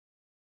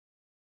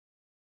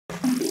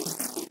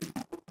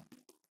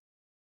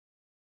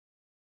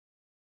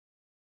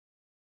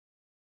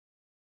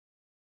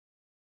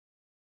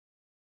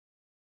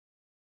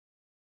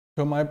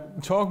So my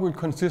talk will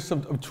consist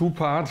of two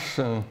parts.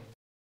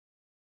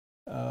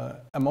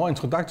 A more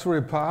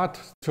introductory part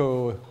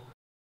to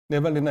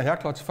Nevanlinna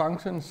Herglotz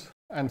functions,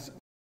 and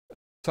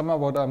some of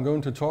what I'm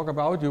going to talk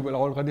about, you will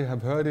already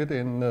have heard it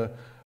in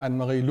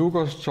Anne-Marie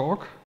Luger's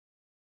talk,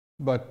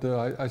 but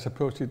I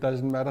suppose it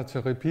doesn't matter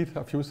to repeat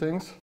a few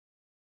things.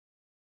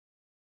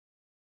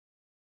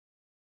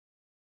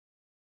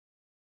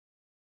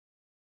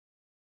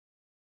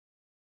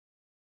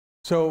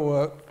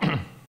 So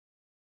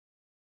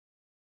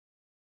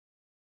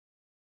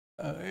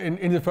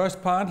in the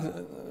first part,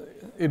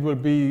 it will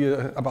be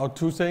about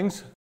two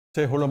things,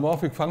 say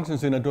holomorphic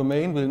functions in a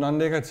domain with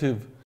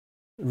non-negative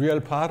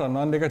real part or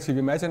non-negative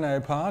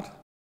imaginary part.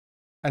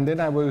 And then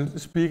I will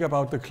speak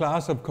about the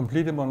class of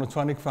completely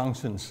monotonic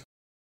functions.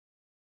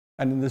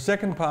 And in the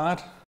second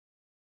part,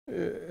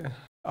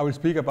 I will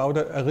speak about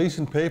a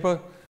recent paper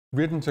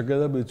written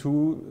together with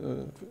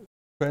two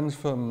friends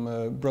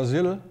from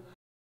Brazil,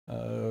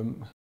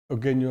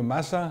 Eugenio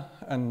Massa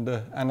and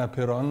Ana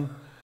Peron.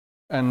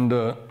 And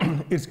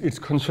it's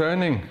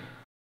concerning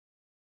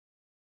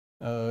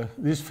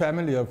this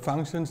family of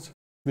functions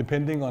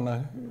depending on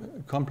a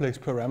complex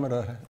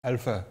parameter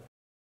alpha.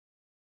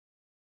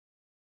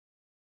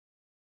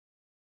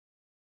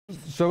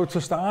 So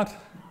to start,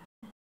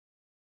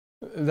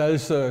 there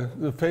is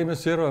the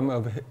famous theorem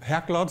of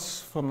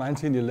Herglotz from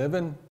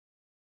 1911.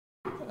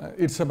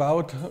 It's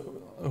about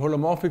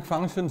holomorphic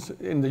functions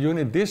in the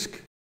unit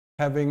disk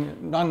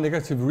having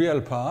non-negative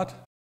real part.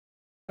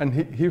 And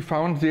he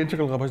found the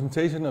integral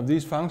representation of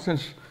these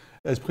functions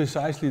as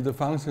precisely the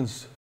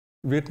functions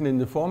written in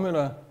the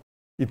formula.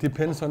 It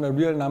depends on a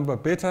real number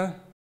beta,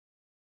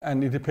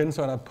 and it depends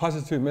on a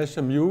positive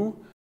measure mu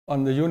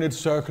on the unit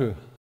circle.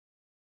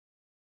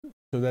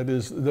 So that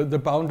is the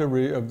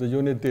boundary of the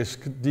unit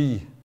disk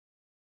D.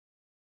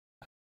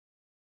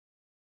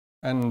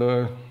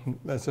 And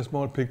that's a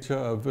small picture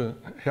of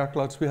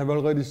Herglotz. We have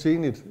already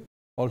seen it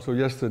also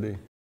yesterday.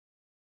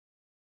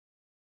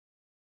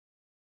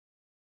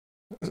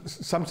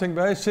 Something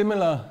very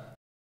similar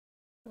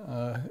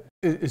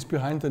is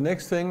behind the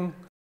next thing,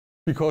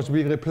 because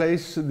we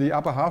replace the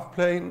upper half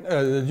plane,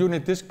 the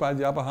unit disk by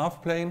the upper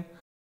half plane,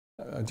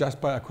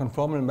 just by a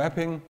conformal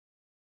mapping.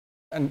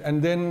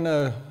 And then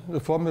the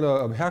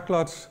formula of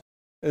Herglotz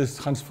is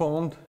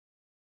transformed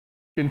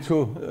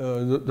into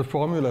the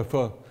formula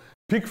for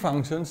peak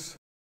functions,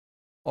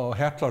 or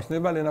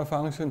Herglotz-Nevanlinna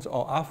functions,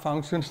 or R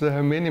functions. They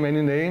have many,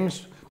 many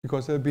names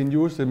because they've been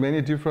used in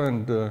many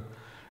different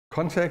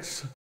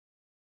contexts.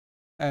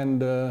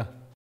 And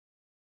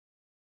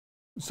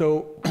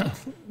so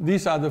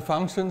these are the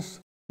functions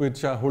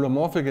which are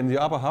holomorphic in the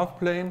upper half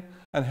plane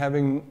and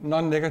having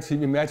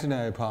non-negative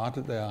imaginary part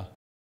there.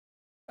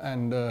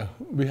 And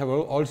we have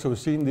also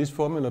seen this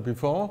formula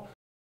before.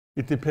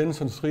 It depends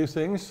on three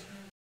things: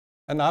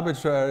 an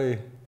arbitrary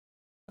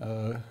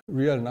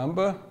real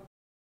number,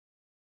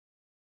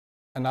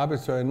 an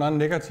arbitrary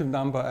non-negative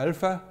number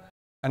alpha,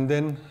 and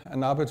then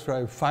an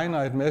arbitrary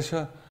finite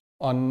measure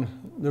on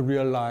the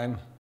real line.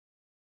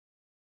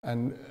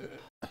 And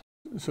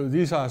so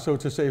these are, so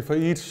to say, for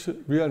each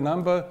real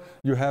number,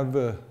 you have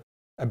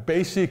a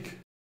basic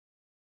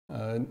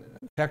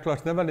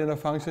Herglotz-Nevanlinna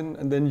function,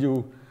 and then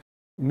you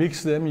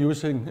mix them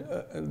using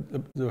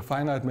the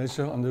finite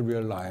measure on the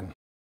real line.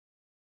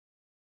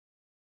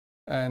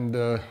 And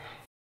there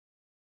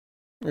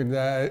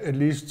are at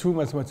least two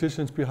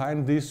mathematicians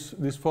behind this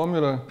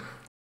formula.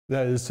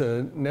 There is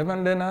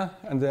Nevanlinna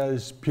and there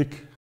is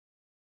Pick.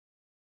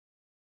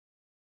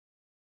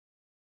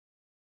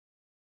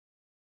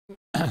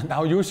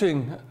 Now,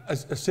 using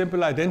a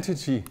simple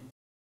identity,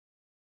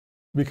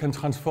 we can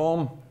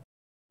transform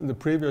the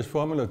previous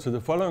formula to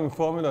the following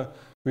formula,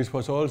 which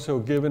was also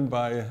given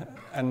by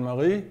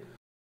Anne-Marie.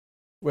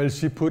 Well,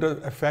 she put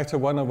a factor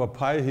 1 over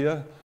pi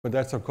here, but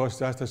that's of course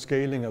just a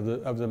scaling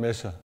of the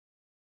measure.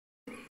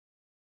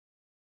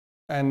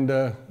 And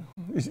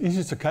it's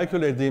easy to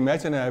calculate the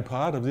imaginary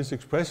part of this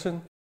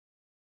expression.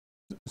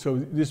 So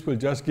this will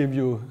just give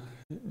you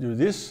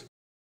this,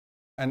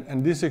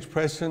 and this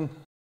expression,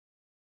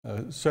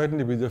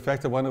 certainly with the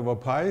factor 1 over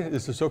pi,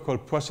 is the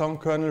so-called Poisson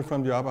kernel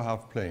from the upper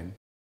half plane.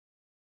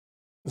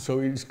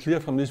 So it's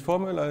clear from this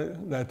formula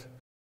that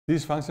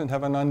these functions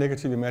have a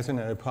non-negative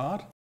imaginary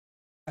part.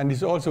 And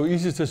it's also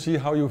easy to see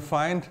how you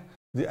find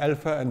the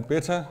alpha and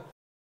beta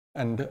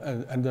and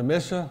the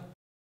measure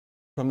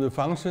from the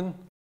function.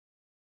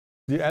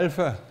 The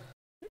alpha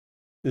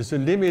is the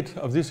limit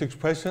of this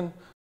expression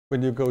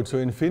when you go to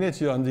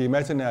infinity on the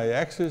imaginary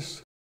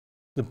axis.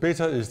 The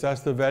beta is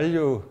just the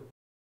value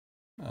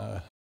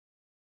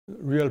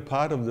real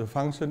part of the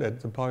function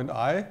at the point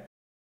I.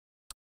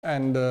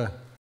 And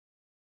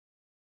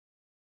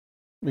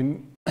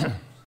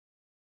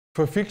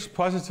for fixed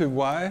positive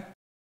y,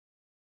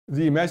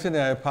 the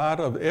imaginary part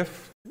of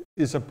f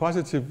is a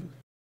positive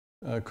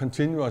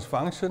continuous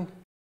function.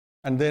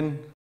 And then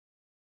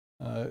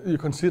you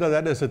consider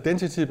that as a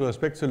density with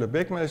respect to the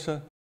Berg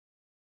measure.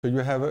 So you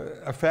have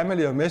a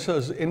family of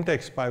measures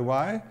indexed by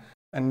y,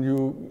 and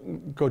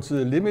you go to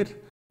the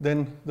limit,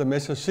 then the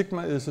measure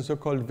sigma is the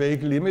so-called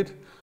vague limit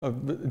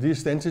of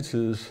these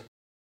densities.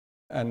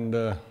 And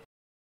let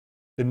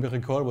me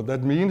recall what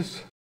that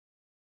means.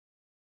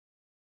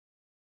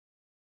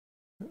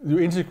 You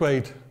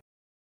integrate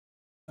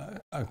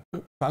a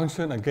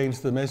function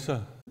against the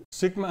measure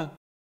sigma.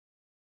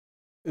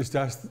 It's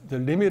just the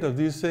limit of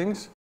these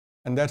things,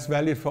 and that's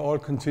valid for all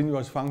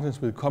continuous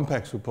functions with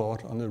compact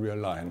support on the real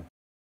line.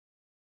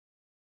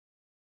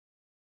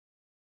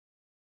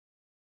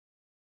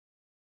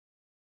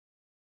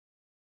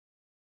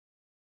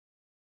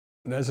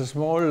 There's a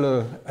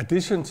small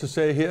addition to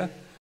say here.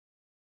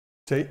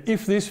 Say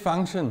if this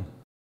function,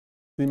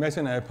 the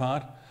imaginary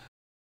part,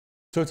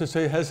 so to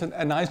say, has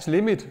a nice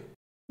limit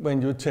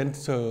when you tend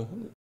to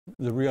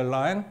the real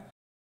line,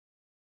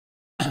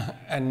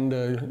 and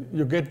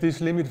you get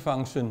this limit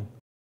function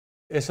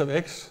s of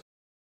x,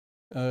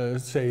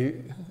 say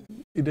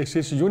it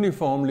exists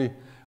uniformly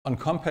on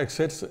compact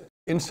sets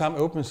in some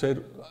open set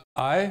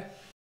I,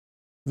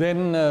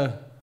 then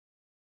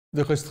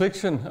the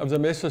restriction of the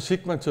measure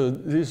sigma to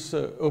this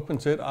open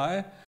set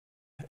I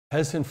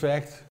has in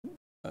fact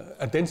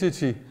a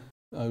density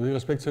with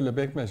respect to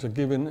Lebesgue measure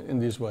given in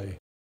this way.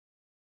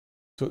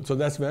 So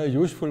that's very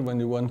useful when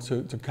you want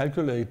to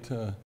calculate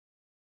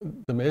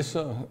the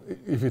measure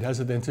if it has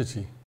a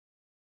density.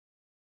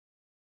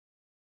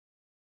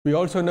 We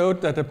also note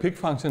that the Picq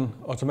function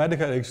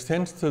automatically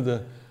extends to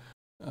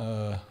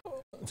the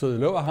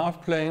lower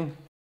half plane,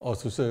 or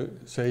to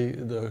say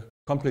the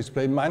complex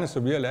plane minus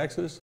the real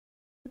axis,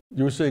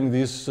 using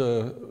this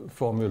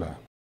formula.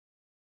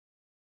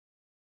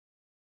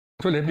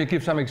 So let me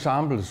give some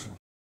examples.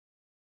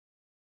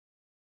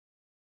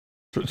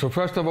 So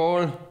first of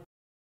all,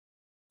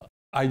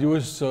 I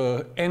use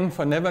n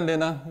for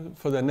Nevanlinna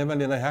for the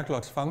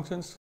Nevanlinna-Herglotz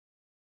functions.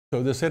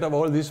 So the set of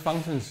all these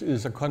functions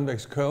is a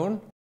convex cone.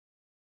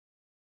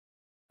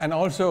 And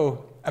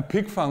also a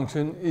Picq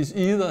function is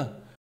either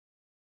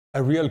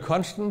a real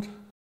constant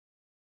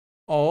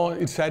or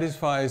it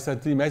satisfies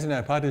that the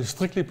imaginary part is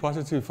strictly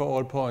positive for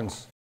all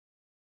points.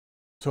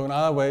 So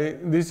another way,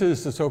 this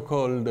is the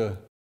so-called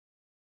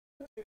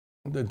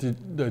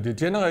the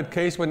degenerate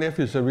case when f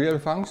is a real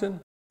function,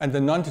 and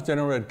the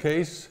non-degenerate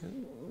case,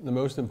 the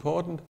most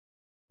important,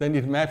 then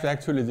it maps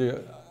actually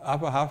the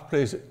upper half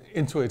place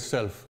into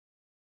itself.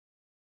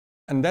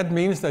 And that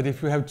means that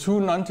if you have two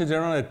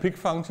non-degenerate Picq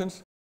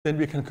functions, then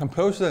we can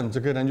compose them to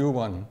get a new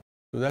one.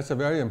 So that's a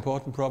very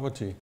important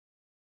property.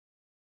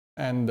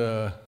 And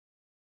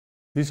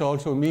this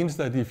also means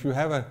that if you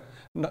have a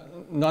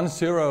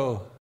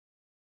non-zero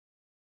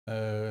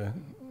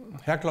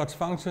Herglotz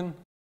function,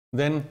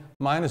 then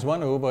minus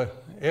 1 over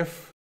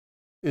f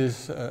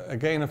is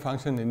again a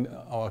function in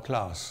our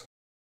class.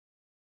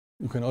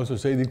 You can also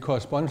say it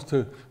corresponds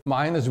to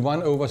minus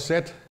 1 over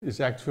z is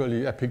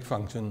actually a Picq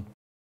function.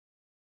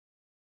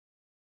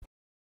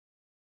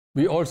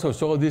 We also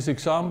saw this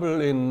example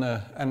in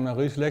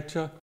Anne-Marie's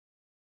lecture.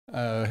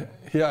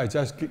 Here I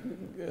just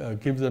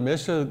give the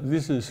measure.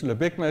 This is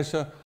Lebesgue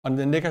measure on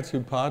the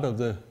negative part of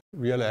the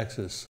real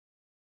axis.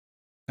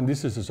 And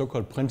this is the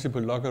so-called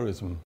principal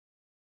logarithm.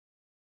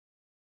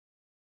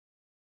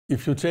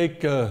 If you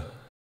take a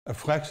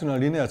fractional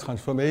linear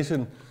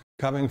transformation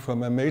coming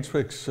from a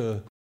matrix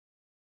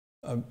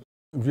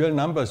real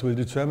numbers with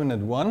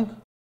determinant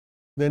 1,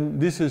 then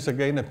this is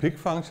again a Picq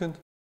function,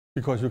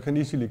 because you can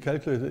easily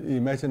calculate the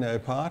imaginary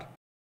part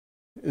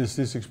is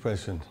this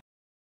expression.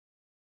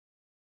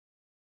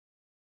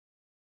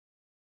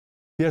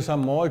 Here are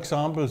some more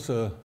examples.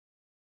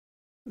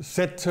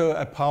 Set to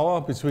a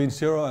power between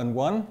 0 and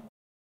 1,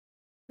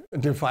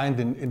 defined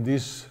in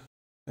this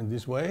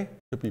way,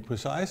 to be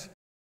precise,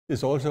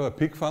 is also a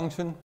Picq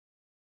function.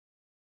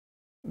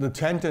 The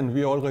tangent,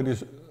 we already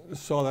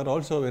saw that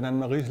also in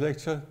Anne-Marie's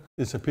lecture,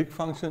 is a Picq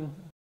function,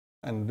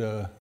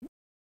 and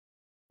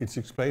it's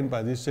explained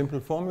by this simple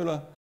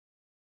formula.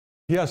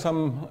 Here are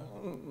some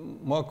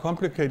more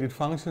complicated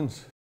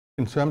functions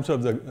in terms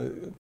of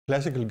the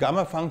classical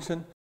gamma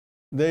function.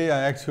 They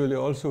are actually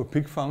also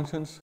Picq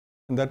functions,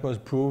 and that was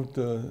proved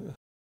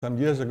some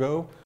years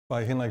ago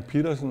by Henrik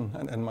Petersen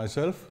and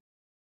myself.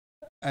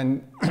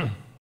 And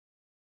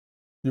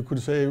you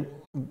could say,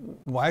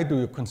 why do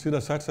you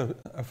consider such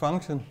a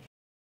function?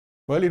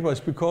 Well, it was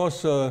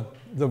because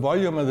the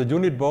volume of the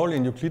unit ball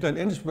in Euclidean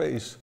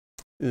n-space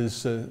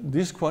is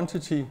this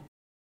quantity,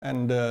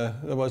 and there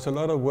was a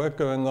lot of work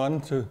going on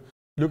to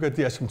look at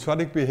the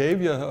asymptotic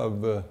behavior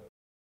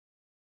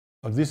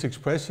of this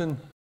expression,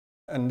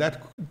 and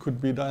that could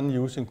be done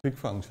using Picq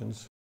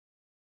functions.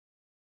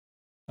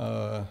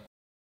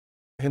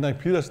 Henrik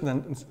Petersen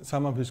and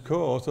some of his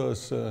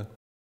co-authors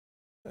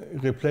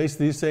replaced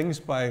these things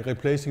by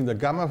replacing the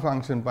gamma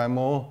function by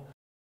more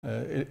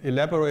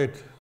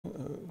elaborate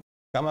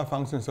gamma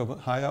functions of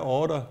higher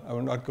order. I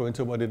will not go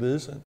into what it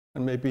is,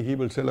 and maybe he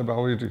will tell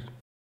about it.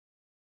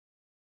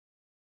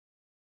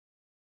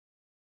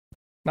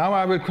 Now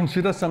I will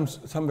consider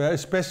some very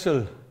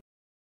special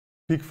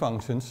Picq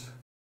functions,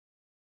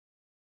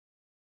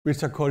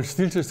 which are called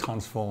Stieltjes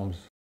transforms.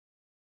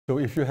 So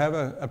if you have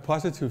a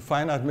positive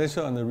finite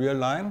measure on the real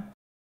line,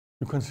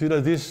 you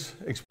consider this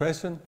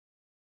expression,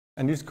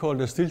 and it's called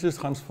a Stieltjes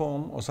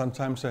transform, or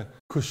sometimes a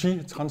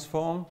Cauchy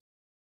transform.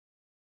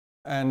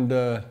 And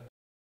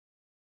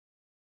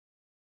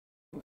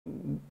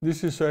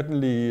this is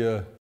certainly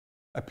a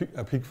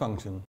peak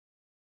function.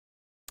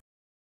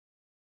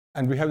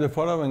 And we have the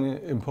following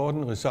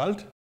important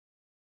result.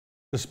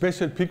 The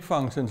special peak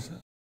functions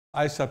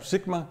I sub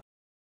sigma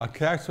are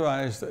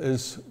characterized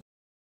as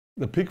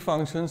the peak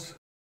functions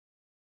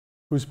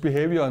whose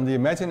behavior on the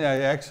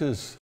imaginary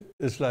axis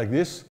is like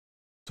this.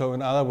 So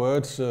in other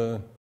words,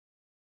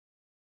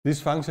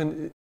 this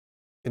function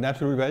in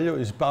absolute value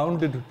is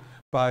bounded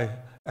by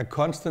a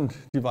constant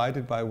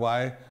divided by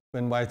y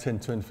when y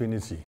tends to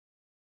infinity.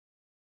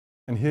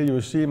 And here you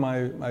see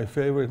my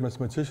favorite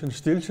mathematician,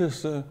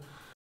 Stieltjes,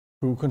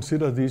 who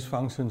considered these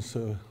functions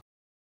in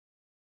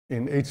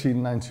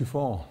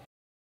 1894.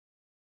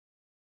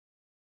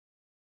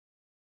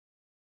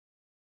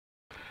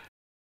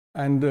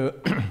 And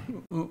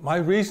my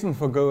reason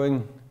for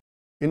going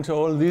into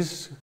all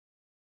this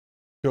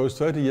goes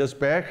 30 years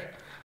back,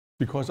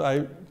 because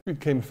I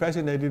became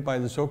fascinated by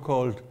the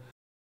so-called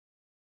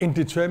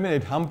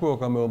indeterminate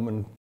Hamburger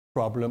moment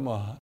problem.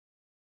 Or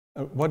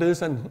what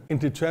is an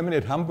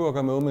indeterminate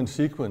Hamburger moment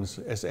sequence,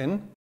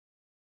 Sn?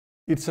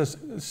 It's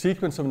a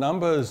sequence of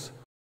numbers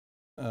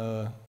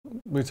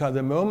which are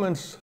the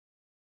moments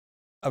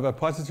of a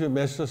positive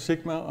measure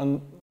sigma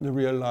on the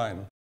real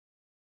line.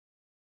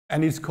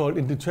 And it's called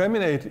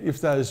indeterminate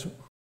if there is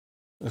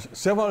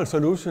several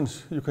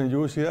solutions you can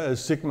use here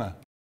as sigma.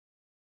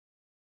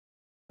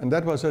 And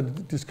that was a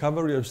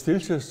discovery of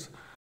Stieltjes,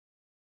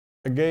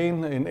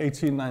 again in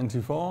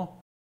 1894,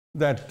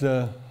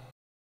 that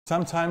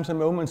sometimes a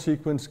moment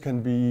sequence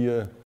can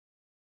be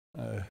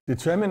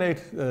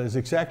determinate. There's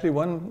exactly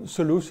one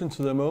solution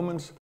to the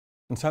moments,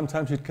 and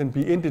sometimes it can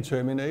be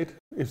indeterminate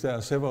if there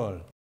are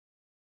several.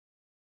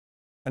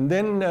 And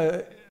then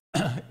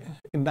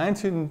in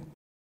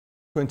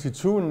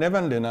 1922,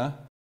 Nevanlinna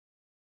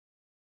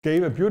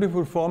gave a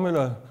beautiful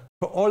formula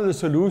for all the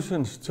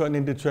solutions to an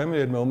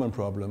indeterminate moment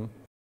problem.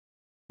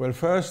 Well,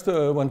 first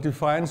one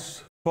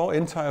defines 4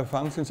 entire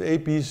functions, a,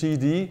 b, c,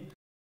 d.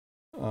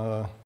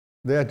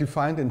 They are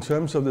defined in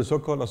terms of the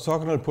so-called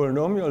orthogonal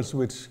polynomials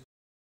which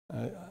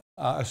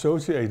are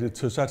associated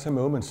to such a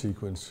moment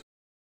sequence.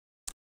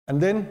 And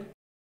then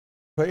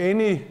for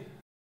any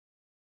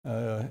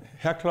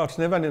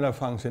Herglotz-Nevanlinna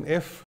function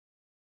f,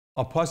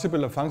 or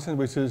possible a function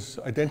which is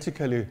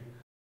identically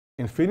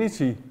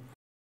infinity,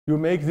 you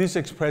make this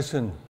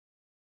expression,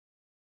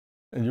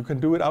 and you can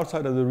do it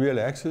outside of the real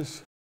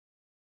axis.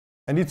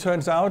 And it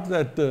turns out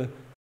that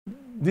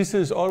this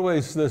is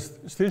always the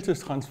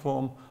Stieltjes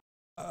transform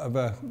of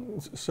a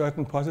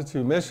certain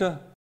positive measure,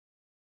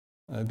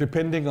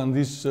 depending on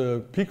this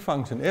peak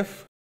function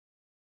f.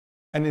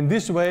 And in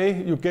this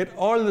way, you get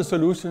all the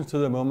solutions to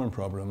the moment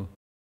problem.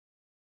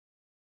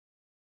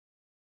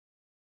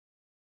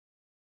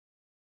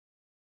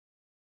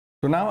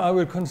 So now I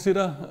will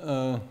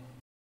consider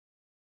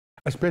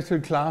a special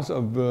class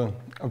of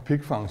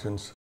peak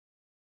functions.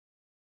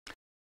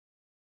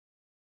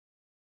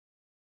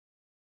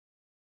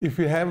 If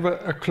we have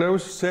a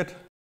closed set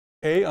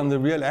A on the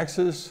real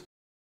axis,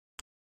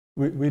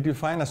 we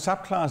define a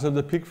subclass of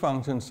the peak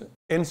functions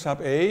n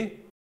sub A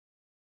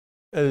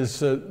as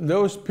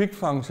those peak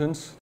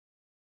functions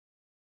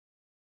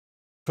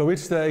for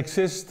which there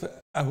exists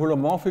a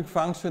holomorphic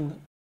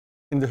function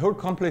in the whole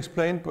complex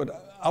plane, but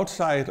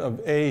outside of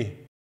A,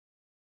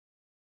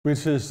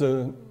 which is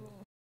the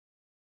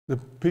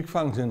peak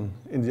function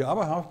in the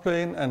upper half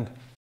plane and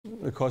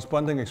the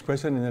corresponding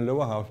expression in the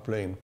lower half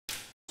plane.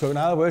 So in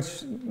other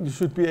words, you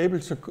should be able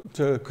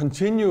to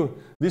continue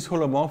this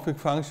holomorphic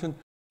function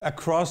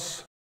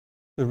across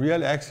the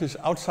real axis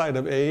outside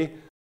of A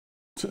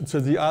to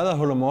the other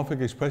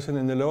holomorphic expression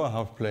in the lower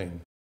half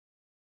plane.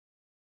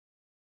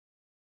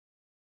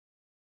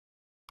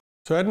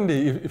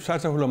 Certainly, if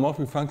such a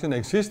holomorphic function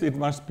exists, it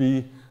must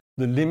be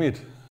the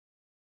limit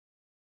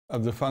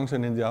of the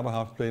function in the upper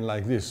half plane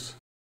like this.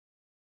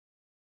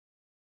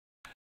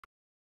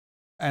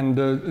 And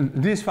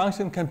this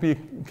function can be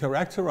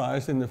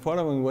characterized in the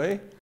following way.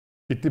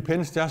 It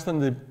depends just on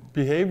the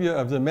behavior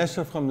of the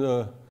measure from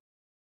the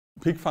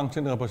peak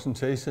function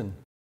representation.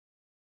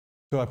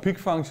 So a peak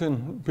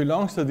function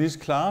belongs to this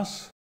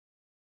class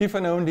if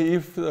and only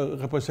if the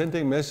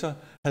representing measure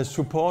has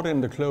support in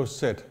the closed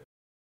set.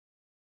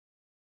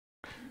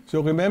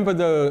 So remember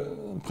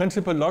the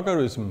principal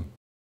logarithm.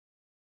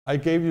 I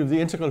gave you the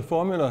integral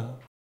formula,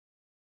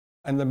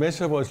 and the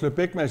measure was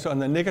Lebesgue measure on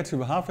the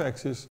negative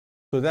half-axis.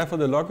 So therefore,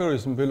 the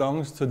logarithm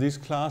belongs to this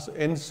class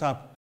n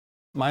sub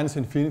minus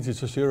infinity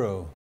to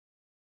 0.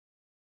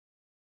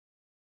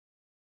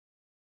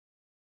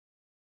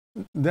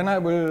 Then I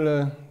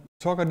will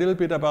talk a little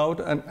bit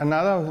about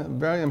another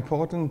very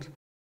important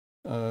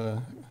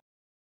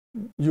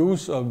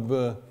use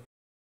of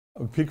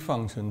peak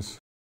functions.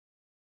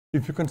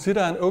 If you consider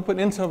an open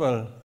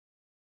interval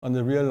on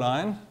the real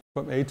line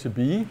from A to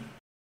B,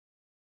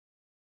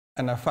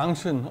 and a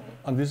function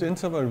on this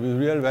interval with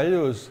real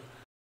values,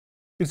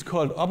 it's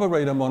called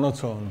operator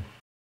monotone.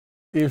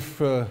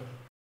 if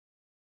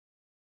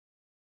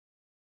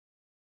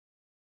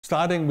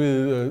starting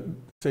with,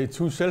 say,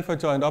 two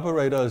self-adjoint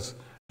operators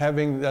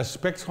having their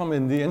spectrum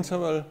in the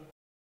interval,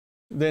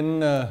 then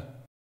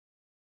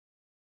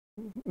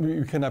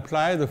we can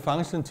apply the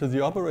function to the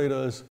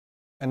operators,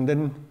 and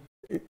then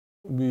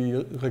we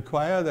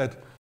require that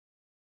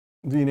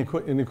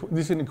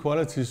this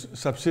inequality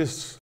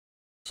subsists.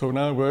 So in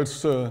other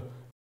words,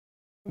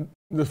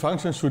 the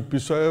function should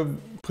preserve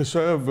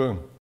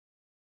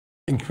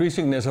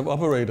increasingness of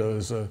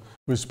operators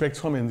with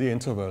spectrum in the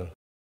interval.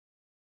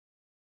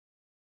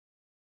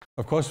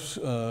 Of course,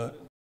 a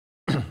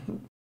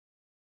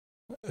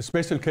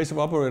special case of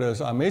operators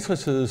are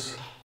matrices,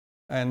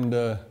 and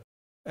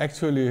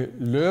actually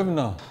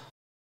Löwner,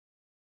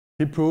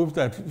 he proved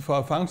that for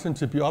a function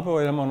to be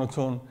operator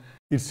monotone,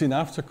 it's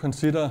enough to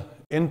consider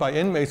n by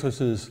n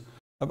matrices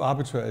of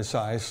arbitrary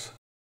size.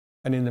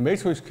 And in the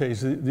matrix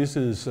case, this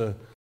is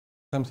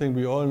something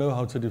we all know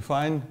how to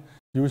define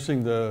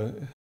using the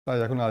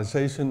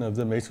diagonalization of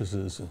the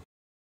matrices.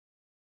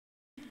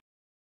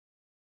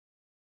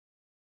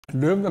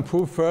 Löwner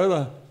proved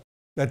further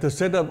that the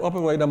set of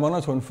operator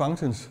monotone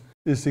functions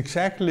is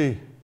exactly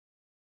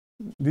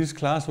this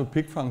class of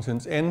Picq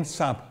functions n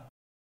sub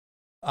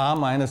r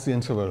minus the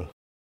interval.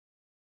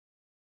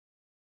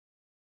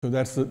 So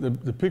that's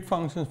the Picq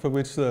functions for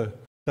which the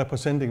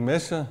representing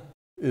measure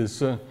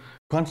is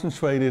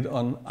concentrated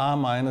on r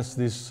minus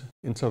this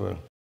interval.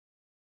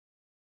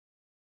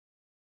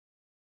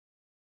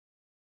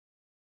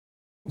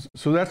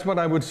 So that's what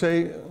I would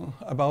say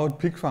about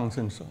Picq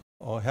functions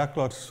or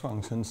Herglotz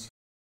functions.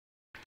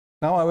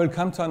 Now I will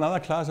come to another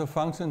class of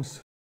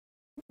functions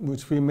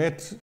which we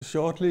met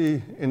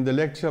shortly in the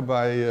lecture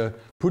by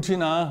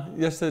Putinar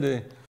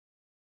yesterday.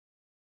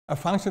 A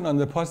function on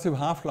the positive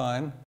half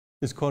line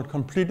is called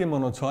completely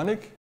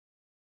monotonic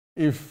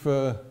if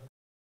all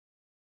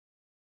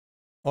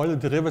the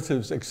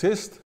derivatives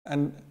exist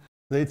and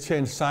they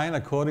change sign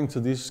according to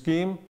this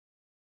scheme.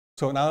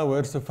 So in other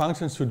words, the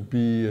function should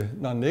be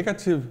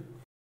non-negative.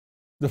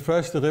 The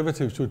first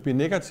derivative should be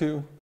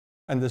negative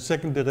and the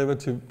second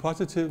derivative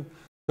positive.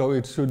 So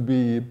it should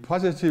be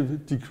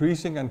positive,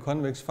 decreasing, and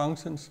convex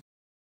functions.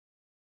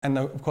 And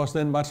of course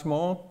then much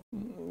more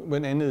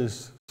when n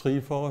is 3,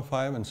 4,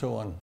 5, and so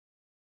on.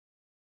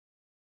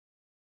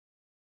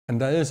 And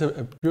there is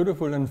a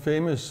beautiful and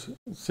famous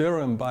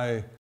theorem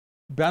by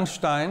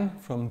Bernstein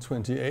from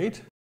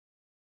 28,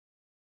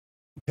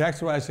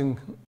 characterizing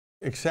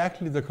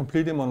exactly the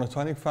completely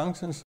monotonic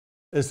functions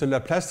as the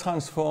Laplace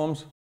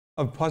transforms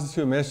of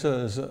positive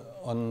measures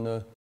on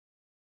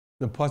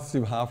the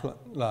positive half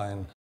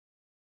line.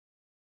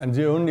 And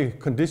the only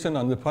condition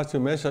on the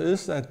positive measure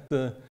is that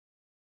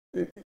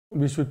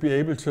we should be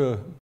able to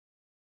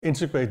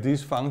integrate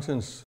these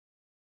functions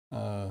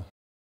for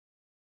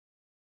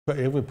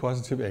every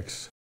positive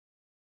x.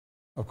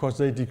 Of course,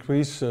 they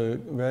decrease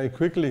very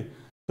quickly,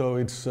 so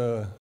it's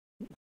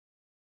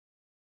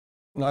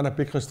not a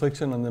big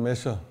restriction on the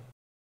measure.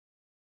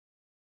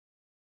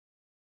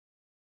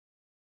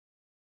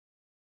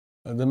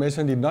 The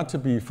measure need not to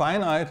be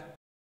finite,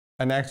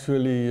 and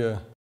actually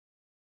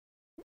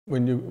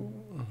when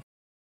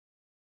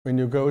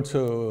you go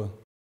to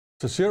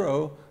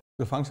 0,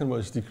 the function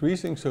was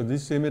decreasing, so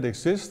this limit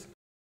exists,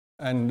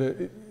 and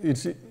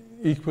it's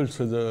equal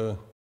to the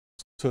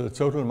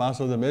total mass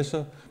of the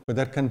measure, but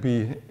that can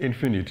be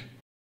infinite.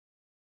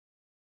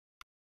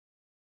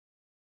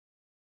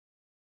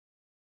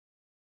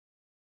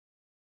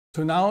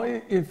 So now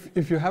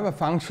if you have a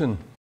function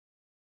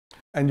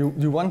and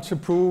you want to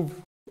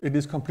prove it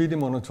is completely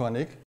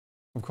monotonic,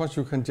 of course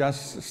you can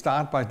just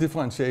start by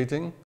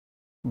differentiating,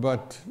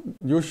 but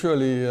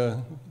usually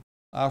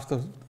after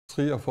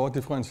 3 or 4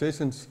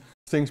 differentiations,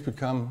 things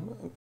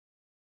become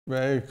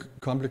very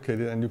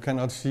complicated and you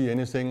cannot see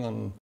anything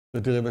on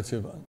the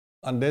derivative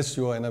unless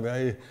you are in a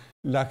very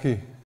lucky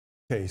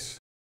case.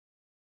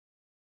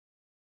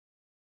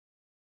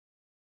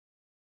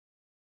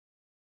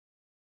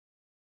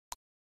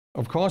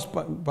 Of course,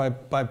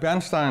 by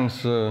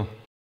Bernstein's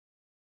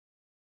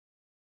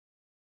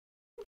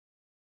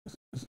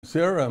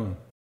theorem,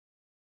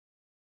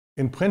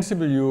 in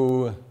principle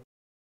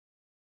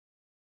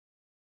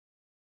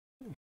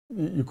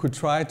you could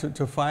try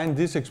to find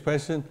this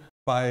expression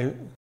by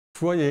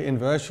Fourier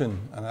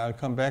inversion, and I'll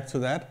come back to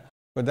that,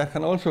 but that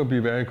can also be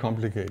very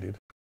complicated.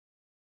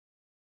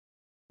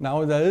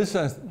 Now there is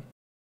a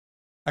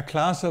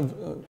class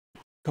of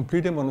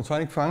completely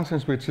monotonic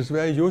functions which is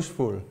very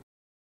useful,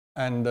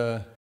 and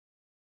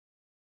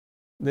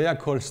they are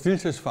called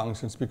Stieltjes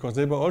functions because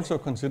they were also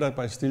considered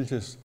by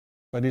Stieltjes,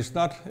 but it's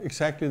not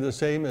exactly the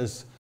same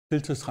as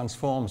Stieltjes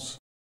transforms.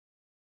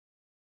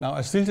 Now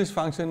a Stieltjes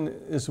function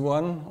is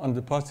one on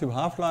the positive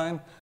half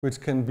line which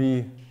can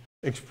be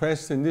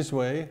expressed in this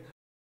way: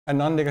 a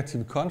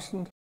non-negative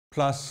constant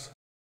plus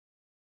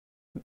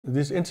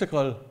this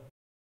integral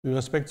with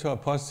respect to a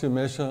positive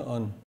measure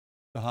on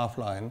the half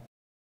line,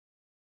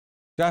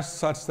 just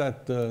such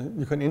that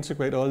you can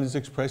integrate all these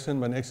expressions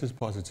when x is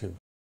positive.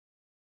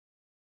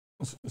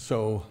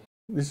 So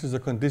this is a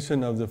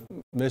condition of the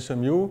measure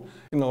mu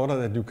in order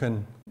that you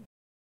can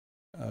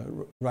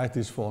write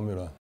this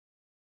formula.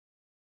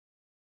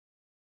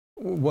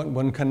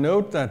 One can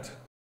note that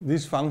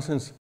these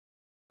functions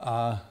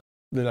are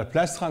the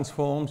Laplace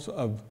transforms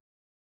of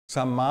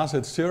some mass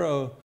at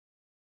 0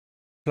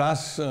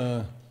 plus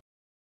the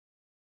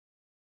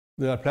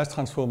Laplace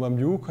transform of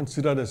mu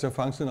considered as a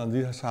function on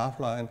this half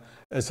line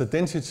as a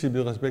density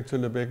with respect to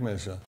the Berg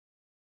measure.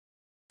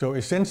 So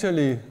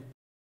essentially,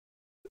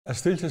 a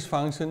Stieltjes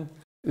function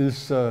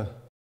is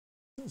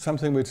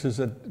something which is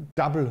a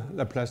double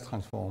Laplace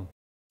transform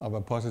of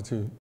a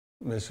positive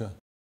measure.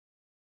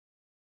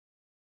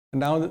 And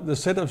now the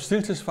set of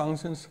Stieltjes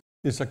functions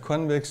is a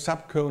convex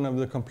subcone of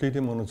the completely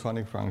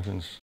monotonic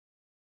functions.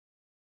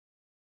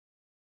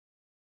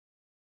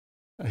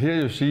 Here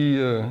you see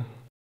the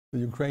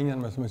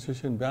Ukrainian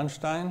mathematician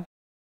Bernstein.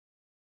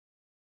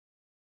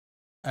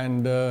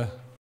 And the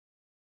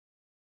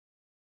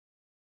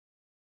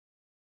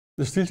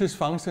Stieltjes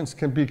functions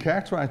can be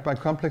characterized by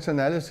complex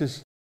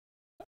analysis.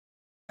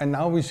 And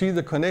now we see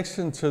the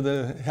connection to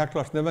the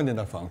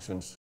Herglotz-Nevanlinna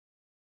functions.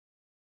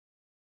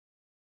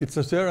 It's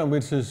a theorem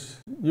which is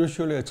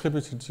usually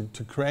attributed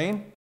to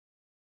Crane.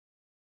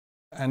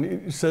 And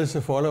it says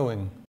the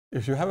following.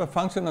 If you have a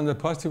function on the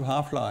positive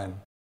half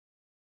line,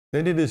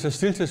 then it is a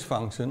Stieltjes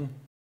function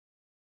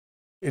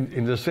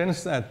in the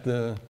sense that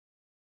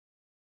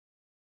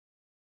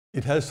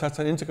it has such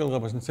an integral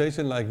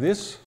representation like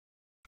this.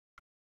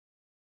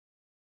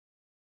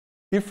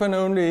 If and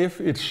only if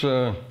it's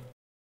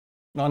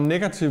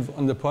non-negative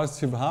on the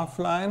positive half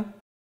line,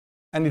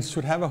 and it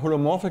should have a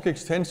holomorphic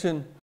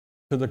extension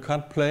to the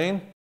cut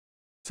plane,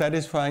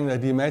 satisfying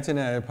that the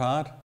imaginary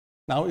part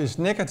now is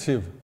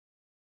negative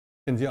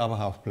in the upper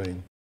half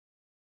plane.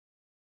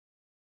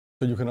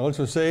 So you can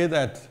also say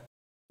that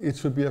it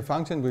should be a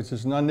function which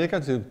is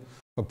non-negative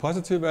for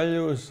positive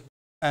values,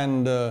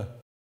 and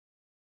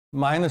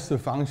minus the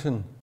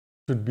function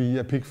should be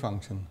a peak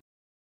function.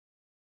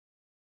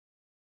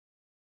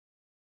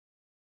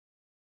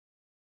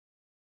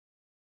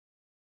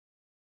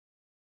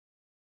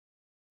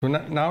 So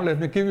now let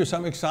me give you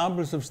some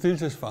examples of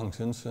Stieltjes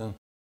functions.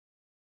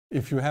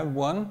 If you have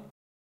 1,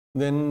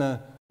 then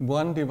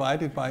 1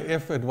 divided by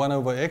f at 1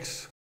 over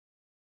x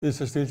is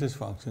a Stieltjes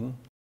function.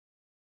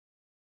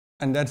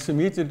 And that's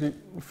immediately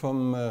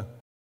from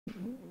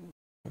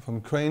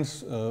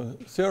Crane's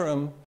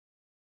theorem.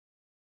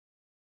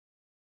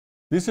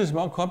 This is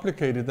more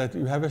complicated, that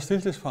you have a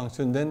Stieltjes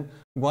function, then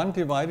 1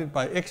 divided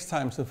by x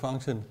times the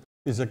function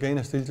is again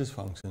a Stieltjes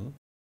function.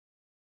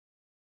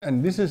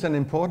 And this is an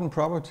important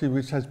property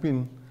which has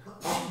been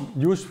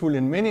useful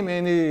in many,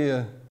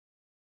 many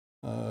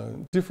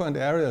different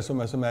areas of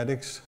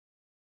mathematics.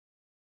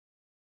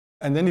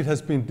 And then it has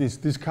been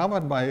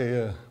discovered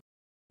by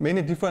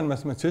many different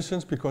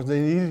mathematicians because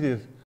they needed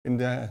it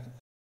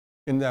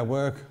in their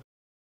work.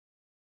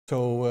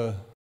 So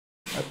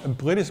a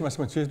British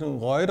mathematician,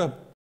 Reuter,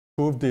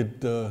 proved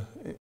it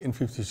in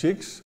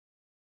 '56.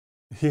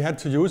 He had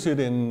to use it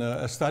in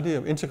a study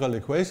of integral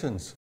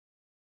equations.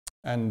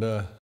 And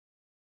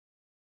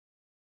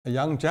a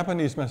young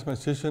Japanese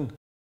mathematician,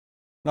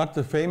 not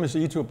the famous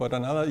Ito, but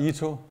another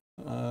Ito,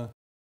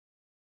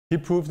 he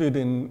proved it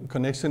in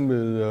connection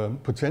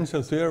with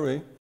potential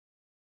theory.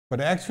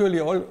 But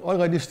actually,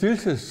 already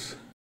Stieltjes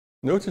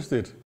noticed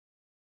it.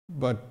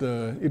 But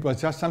it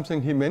was just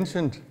something he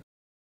mentioned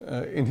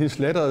in his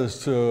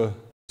letters to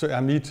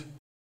Hermite.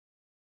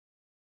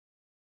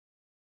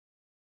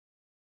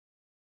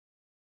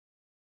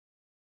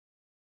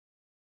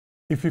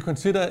 If you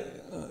consider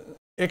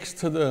x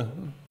to the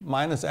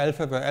minus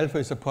alpha, where alpha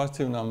is a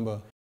positive number,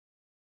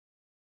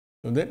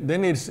 so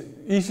then it's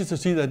easy to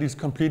see that it's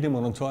completely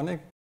monotonic,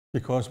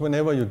 because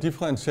whenever you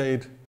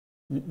differentiate,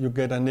 you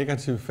get a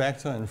negative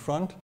factor in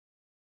front,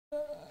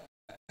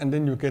 and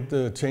then you get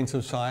the change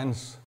of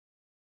signs.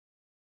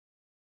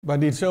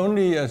 But it's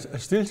only a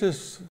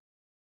Stieltjes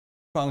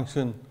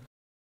function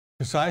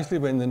precisely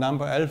when the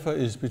number alpha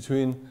is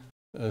between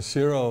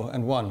 0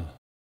 and 1.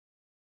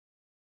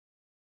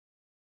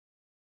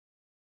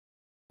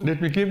 Let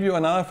me give you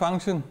another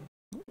function,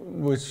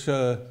 which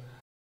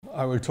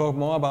I will talk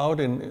more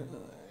about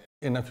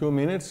in a few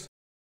minutes.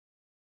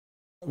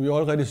 We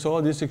already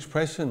saw this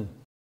expression,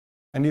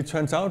 and it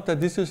turns out that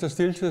this is a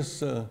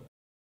Stieltjes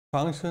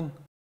function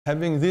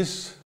having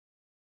this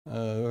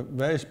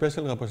very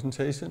special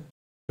representation.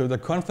 So the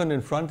constant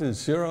in front is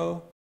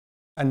 0,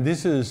 and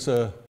this is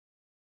the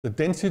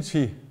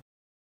density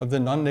of the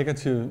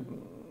non-negative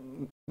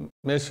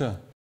measure.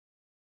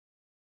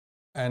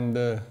 And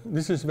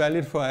this is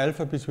valid for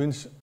alpha between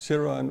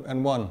 0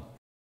 and 1.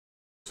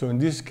 So in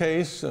this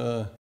case,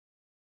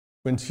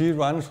 when t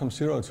runs from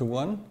 0 to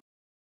 1,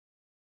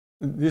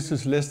 this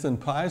is less than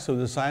pi, so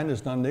the sign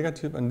is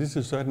non-negative, and this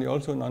is certainly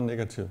also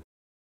non-negative.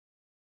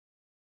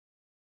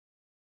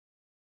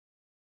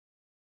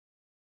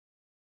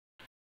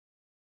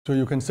 So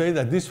you can say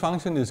that this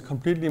function is a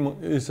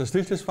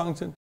Stieltjes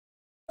function,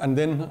 and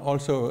then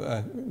also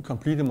a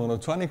completely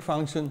monotonic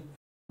function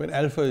when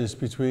alpha is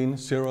between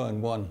 0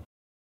 and 1.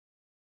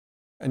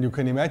 And you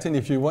can imagine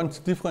if you want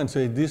to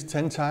differentiate this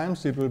 10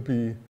 times, it will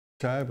be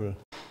terrible.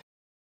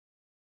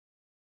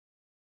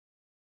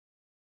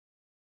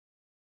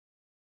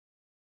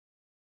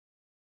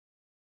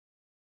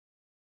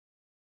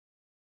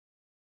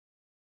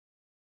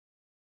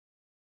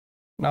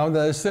 Now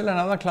there is still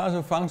another class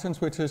of functions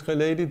which is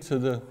related to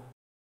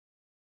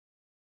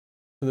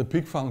the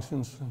peak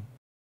functions,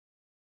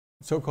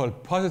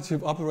 so-called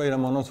positive operator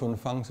monotone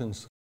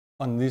functions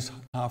on this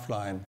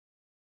half-line.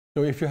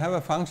 So if you have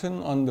a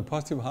function on the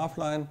positive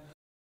half-line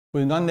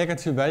with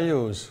non-negative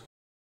values,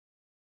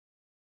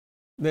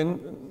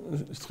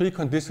 then 3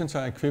 conditions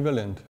are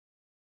equivalent.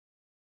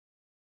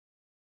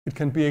 It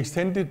can be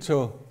extended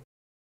to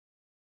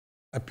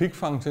a peak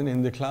function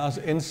in the class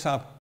n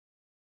sub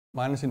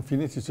minus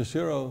infinity to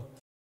 0.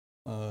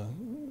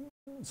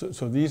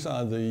 So these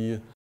are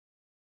the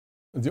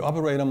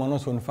operator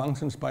monotone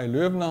functions by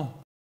Loebner.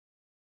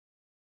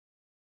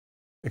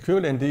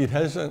 Equivalently, it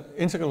has an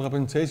integral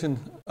representation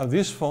of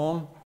this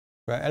form,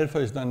 where alpha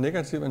is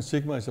non-negative and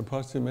sigma is a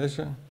positive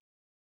measure.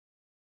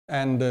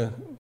 And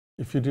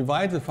if you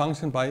divide the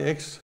function by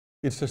x,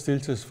 it's a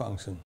Stieltjes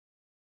function.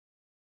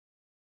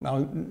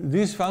 Now,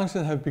 these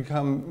functions have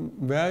become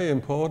very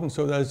important,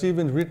 so there's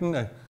even written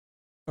a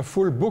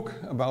full book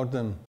about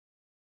them.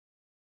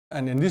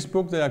 And in this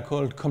book, they are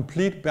called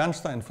complete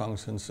Bernstein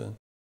functions.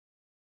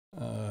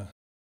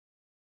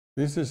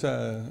 This is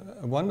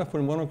a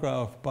wonderful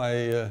monograph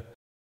by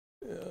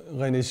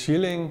René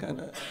Schilling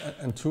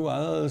and 2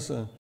 others.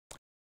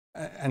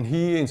 And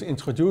he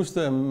introduced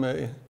them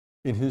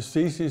in his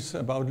thesis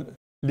about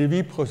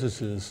Lévy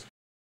processes.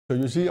 So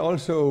you see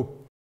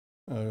also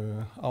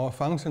our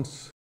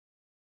functions,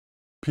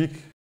 peak,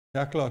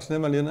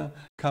 Herglotz-Nevanlinna,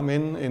 come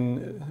in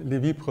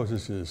Lévy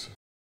processes.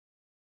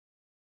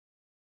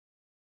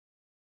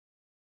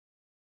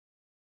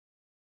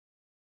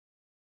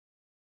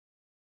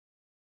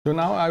 So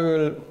now I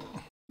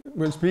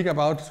will speak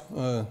about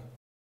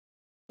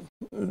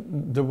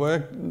the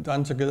work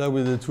done together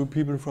with the 2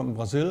 people from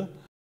Brazil.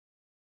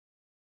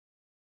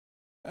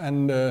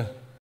 And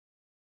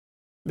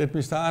let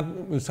me start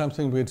with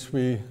something which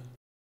we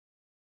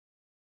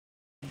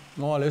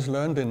more or less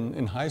learned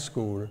in high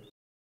school,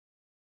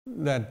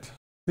 that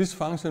this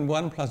function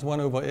 1 plus 1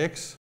 over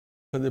x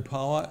to the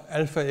power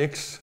alpha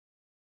x,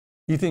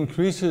 it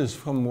increases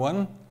from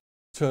 1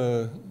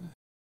 to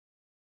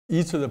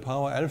e to the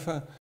power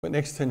alpha when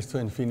x tends to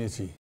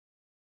infinity.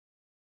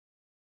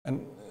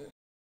 And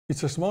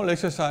it's a small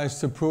exercise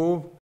to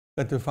prove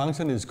that the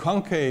function is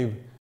concave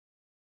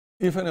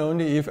if and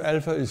only if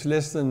alpha is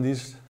less than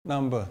this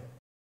number.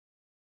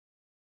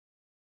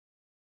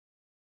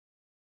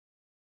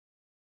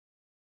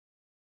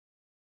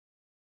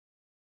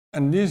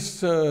 And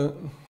this let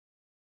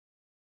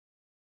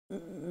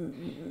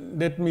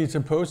me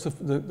to pose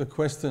the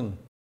question,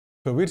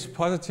 for which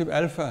positive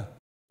alpha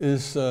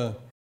is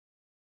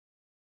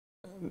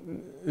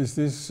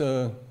this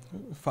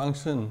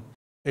function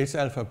h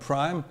alpha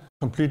prime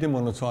completely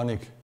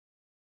monotonic?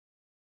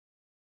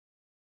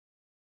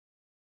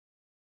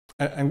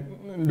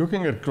 And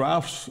looking at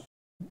graphs,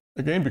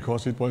 again,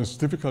 because it was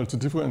difficult to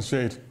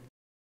differentiate,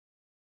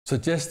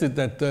 suggested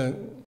that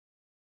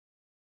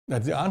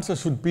the answer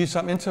should be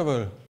some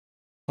interval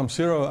from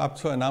 0 up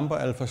to a number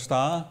alpha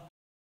star,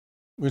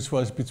 which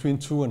was between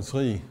 2 and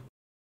 3.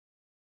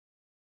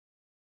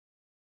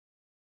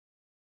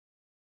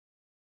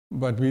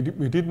 But we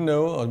didn't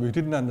know, or we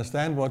didn't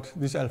understand what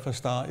this alpha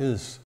star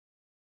is.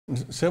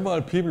 And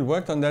several people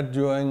worked on that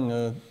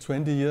during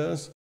 20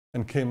 years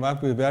and came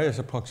up with various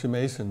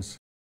approximations.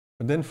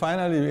 But then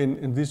finally,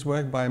 in this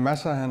work by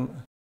Massa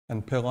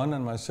and Perron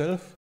and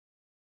myself,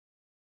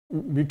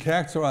 we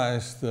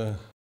characterized the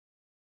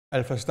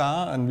alpha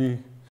star, and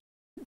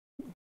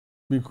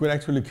we could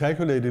actually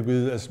calculate it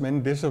with as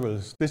many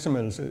decimals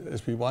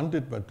as we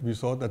wanted, but we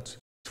thought that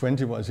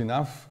 20 was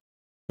enough.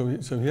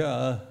 So here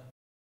are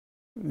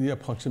the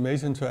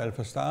approximation to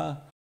alpha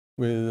star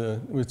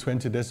with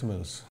 20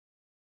 decimals.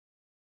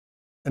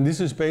 And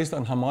this is based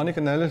on harmonic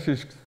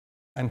analysis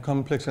and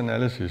complex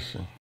analysis.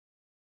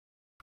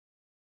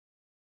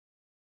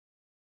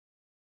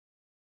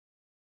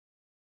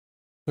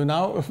 So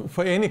now,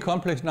 for any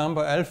complex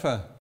number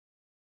alpha,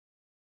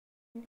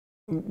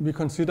 we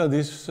consider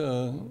this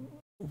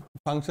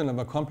function of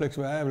a complex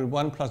variable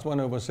 1 plus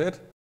 1 over z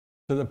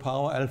to the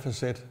power alpha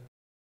z,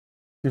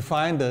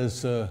 defined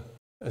as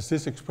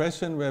this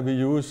expression where we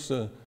use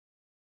the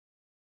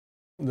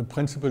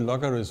principal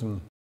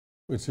logarithm,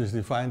 which is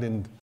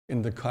defined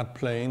in the cut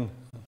plane.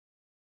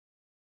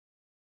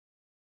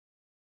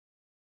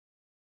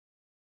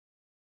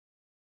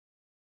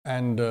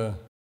 And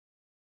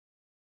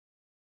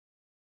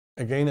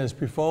again, as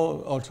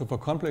before, also for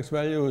complex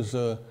values,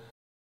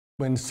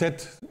 when z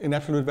in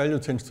absolute value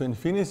tends to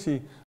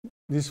infinity,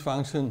 this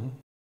function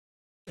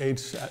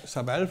h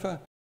sub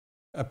alpha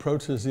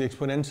approaches the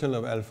exponential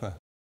of alpha.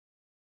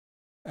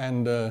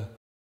 And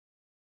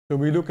so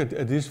we look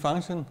at this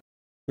function,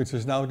 which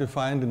is now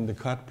defined in the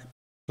cut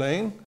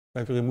plane,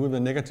 where we remove the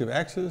negative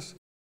axis,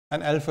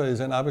 and alpha is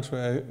an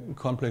arbitrary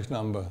complex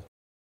number.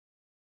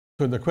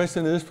 So the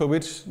question is, for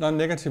which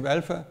non-negative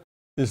alpha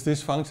is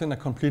this function a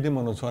completely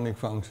monotonic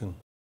function?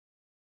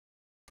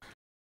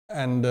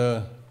 And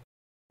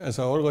as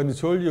I already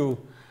told you,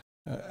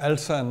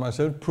 Alsa and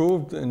myself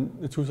proved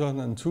in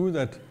 2002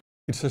 that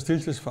it's a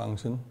Stieltjes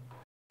function,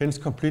 hence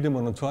completely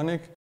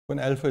monotonic when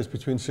alpha is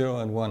between 0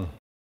 and 1.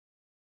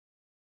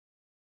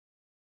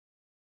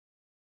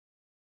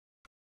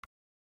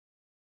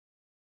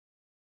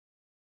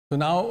 So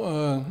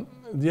now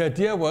the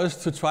idea was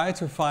to try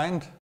to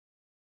find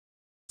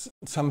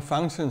some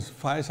functions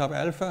phi sub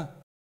alpha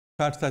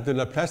such that the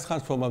Laplace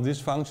transform of this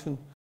function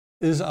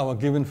is our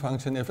given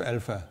function f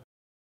alpha.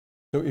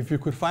 So if you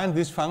could find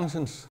these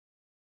functions,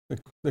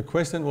 the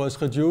question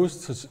was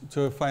reduced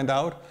to find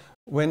out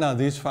when are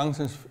these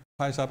functions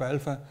phi sub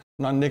alpha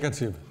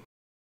non-negative.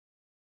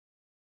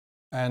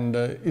 And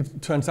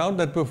it turns out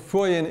that by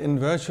Fourier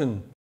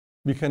inversion,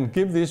 we can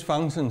give these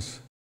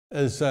functions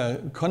as a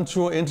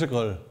contour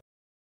integral.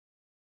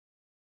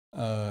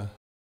 And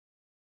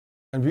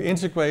we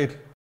integrate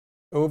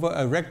over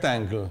a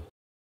rectangle,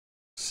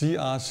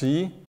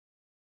 CRC,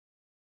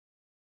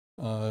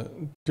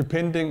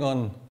 depending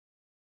on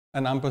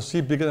a number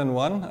C bigger than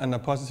 1 and a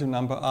positive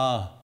number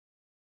R.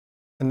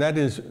 And that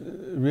is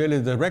really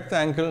the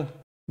rectangle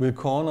with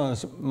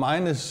corners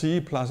minus C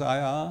plus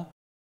IR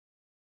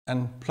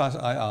and plus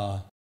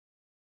IR.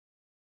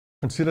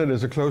 Consider it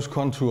as a closed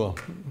contour.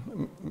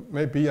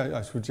 Maybe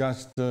I should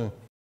just... are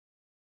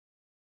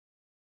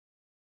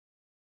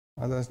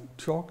there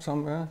chalk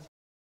somewhere?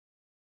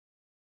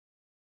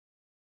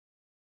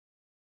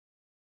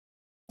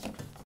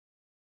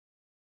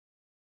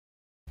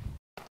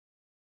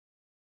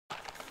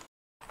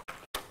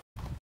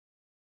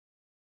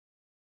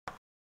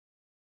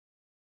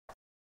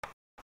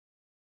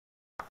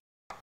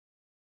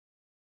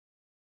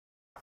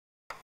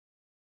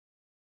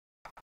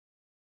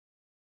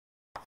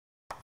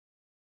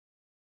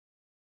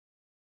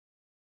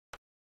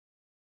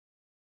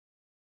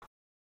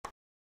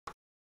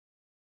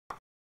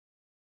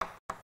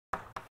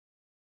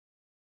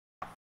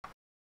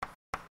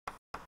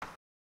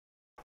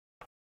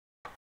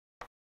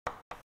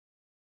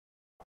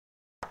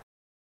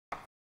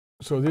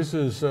 So this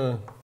is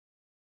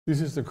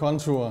the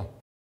contour,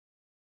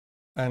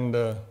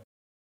 and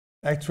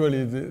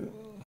actually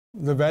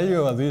the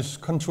value of this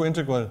contour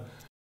integral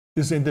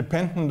is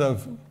independent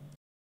of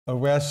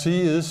where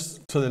C is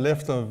to the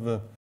left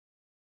of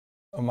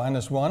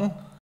minus 1,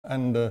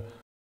 and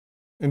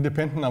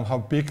independent of how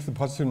big the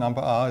positive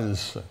number R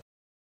is.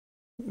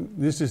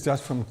 This is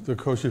just from the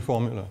Cauchy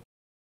formula.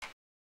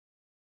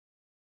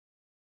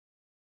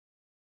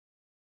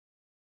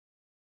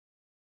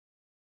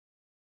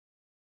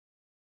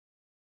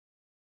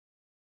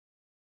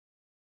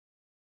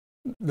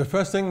 The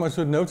first thing one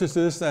should notice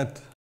is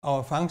that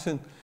our function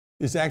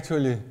is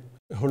actually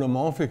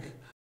holomorphic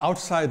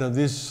outside of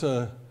this,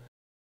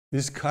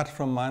 this cut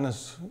from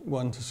minus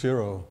 1 to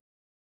 0.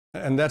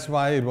 And that's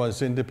why it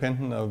was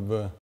independent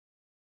of,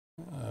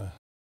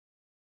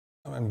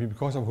 and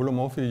because of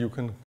holomorphy, you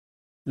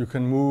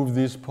can move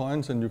these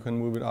points and you can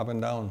move it up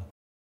and down.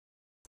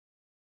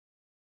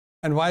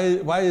 And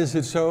why is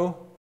it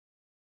so?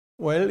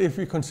 Well, if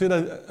we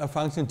consider a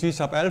function g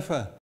sub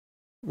alpha,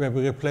 where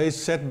we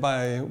replace z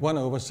by 1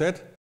 over z,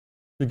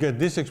 we get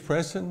this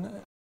expression,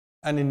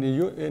 and and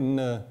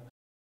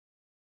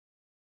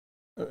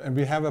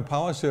we have a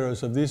power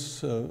series of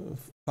this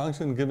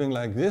function giving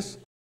like this.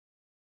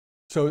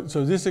 So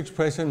this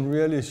expression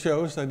really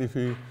shows that if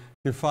we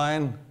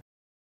define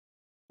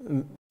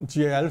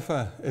g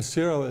alpha as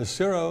 0 as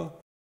 0,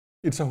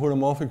 it's a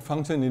holomorphic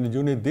function in a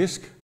unit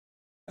disk,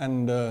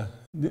 and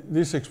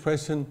this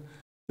expression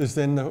is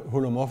then the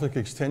holomorphic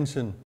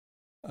extension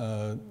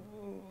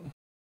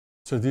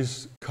to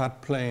this cut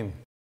plane.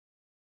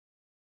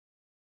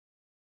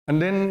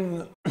 And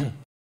then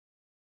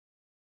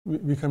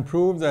we can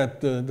prove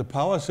that the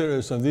power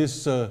series of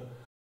this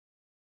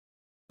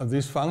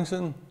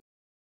function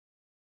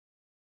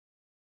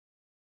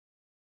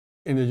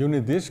in the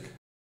unit disk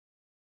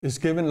is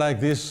given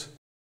like this,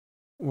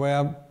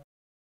 where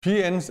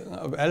Pn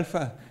of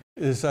alpha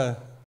is a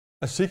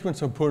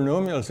sequence of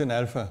polynomials in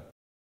alpha.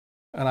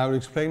 And I will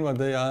explain what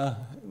they are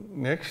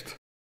next.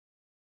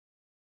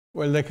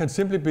 Well, they can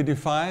simply be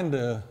defined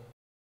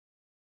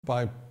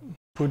by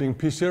putting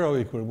P0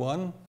 equal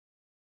 1,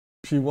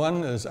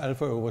 P1 is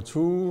alpha over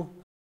 2,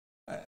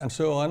 and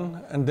so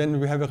on. And then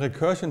we have a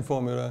recursion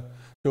formula.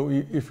 So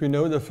if we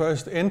know the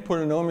first n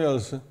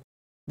polynomials,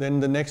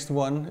 then the next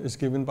one is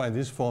given by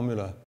this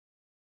formula.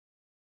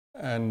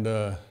 And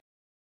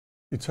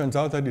it turns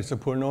out that it's a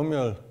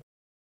polynomial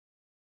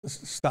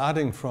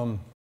starting from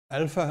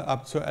alpha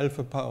up to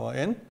alpha power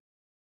n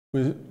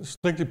with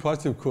strictly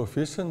positive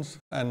coefficients,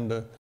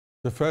 and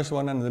the first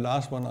one and the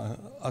last one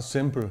are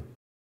simple,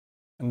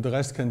 and the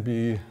rest can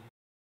be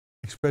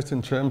expressed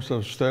in terms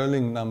of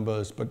Stirling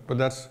numbers, but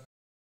that's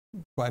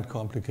quite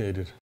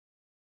complicated.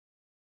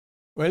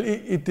 Well,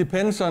 it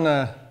depends on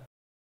a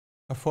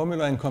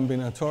formula in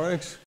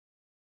combinatorics.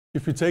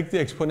 If you take the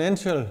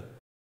exponential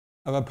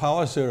of a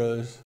power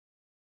series,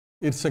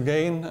 it's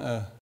again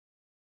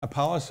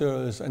power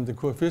series, and the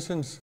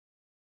coefficients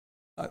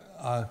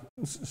are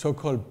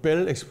so-called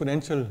Bell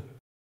exponential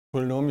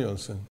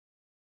polynomials.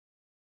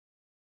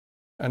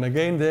 And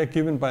again, they're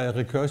given by a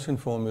recursion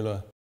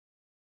formula.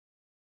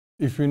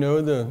 If we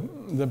know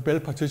the Bell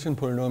partition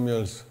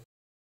polynomials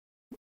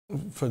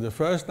for the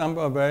first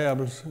number of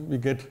variables, we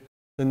get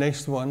the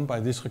next one by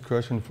this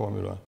recursion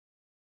formula.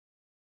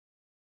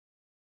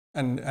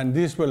 And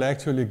this will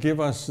actually give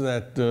us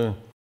that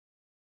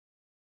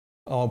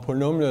our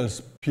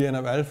polynomials Pn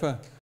of alpha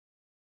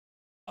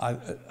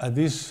are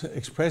these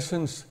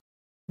expressions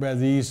where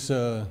these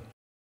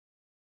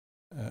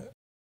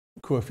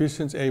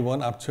coefficients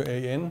a1 up to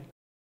an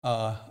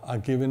are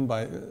given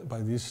by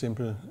these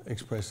simple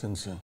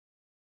expressions.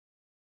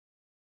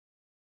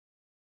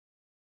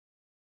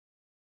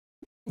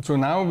 So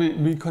now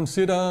we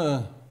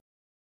consider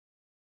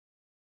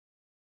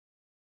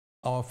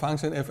our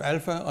function f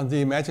alpha on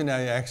the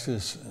imaginary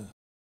axis.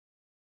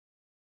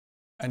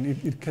 And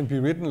it can be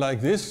written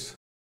like this.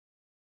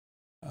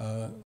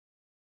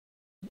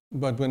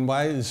 But when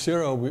y is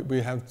 0,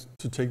 we have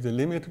to take the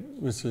limit,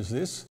 which is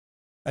this.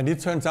 And it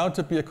turns out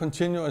to be a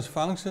continuous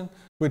function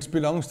which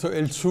belongs to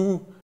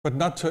L2, but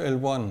not to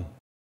L1.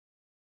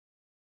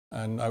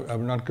 And I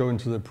will not go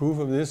into the proof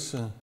of this.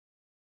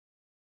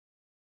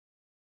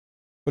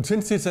 But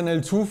since it's an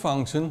L2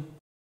 function,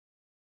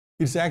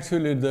 it's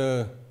actually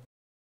the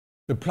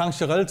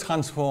Plancherel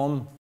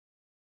transform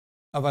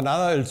of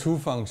another L2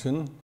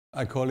 function.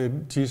 I call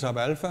it G sub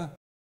alpha.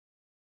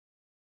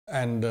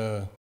 And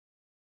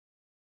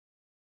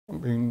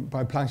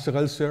by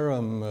Plancherel's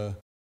theorem,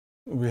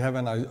 we have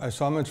an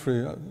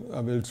isometry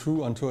of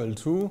L2 onto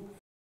L2.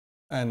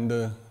 And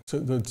so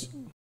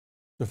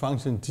the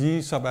function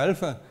G sub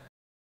alpha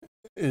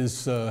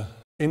is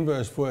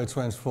inverse Fourier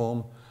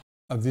transform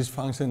of this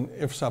function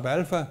f sub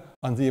alpha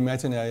on the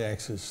imaginary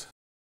axis.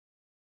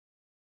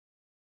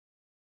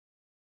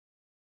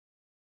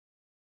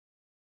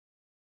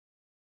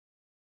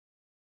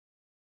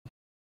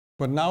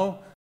 But now,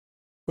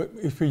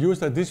 if we use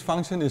that this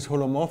function is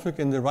holomorphic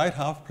in the right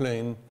half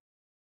plane,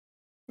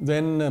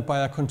 then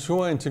by a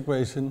contour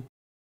integration,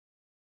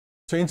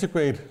 to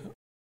integrate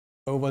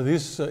over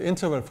this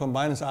interval from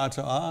minus r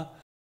to r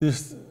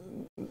is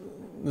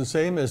the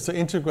same as to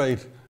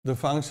integrate the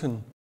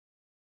function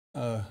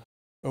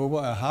over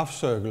a half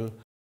circle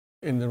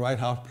in the right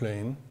half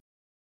plane.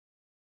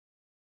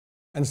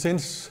 And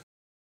since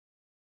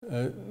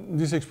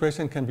this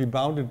expression can be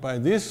bounded by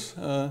this,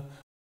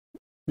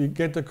 we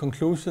get the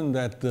conclusion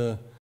that the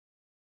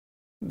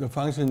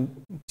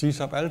function G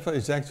sub alpha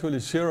is actually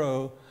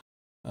 0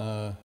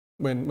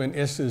 when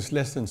s is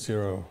less than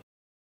 0.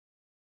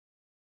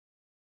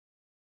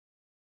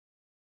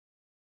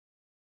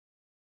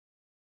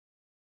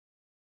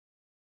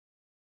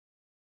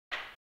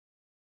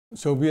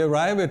 So we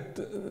arrive at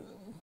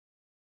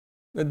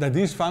that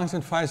these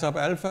functions phi sub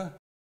alpha,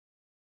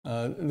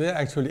 they're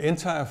actually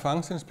entire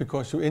functions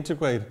because you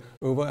integrate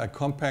over a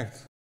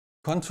compact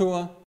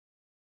contour.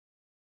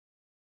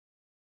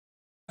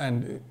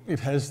 And it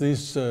has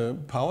these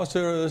power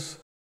series,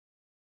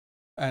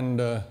 and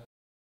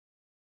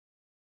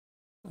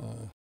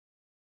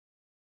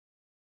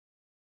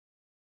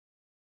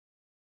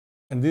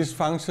this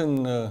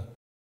function,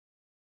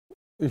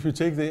 if you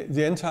take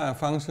the entire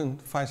function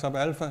phi sub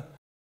alpha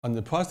on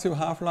the positive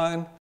half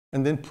line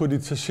and then put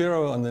it to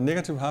 0 on the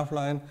negative half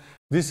line,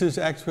 this is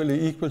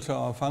actually equal to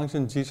our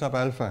function G sub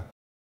alpha,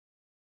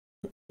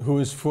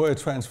 whose Fourier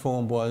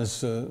transform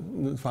was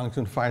the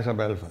function phi sub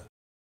alpha.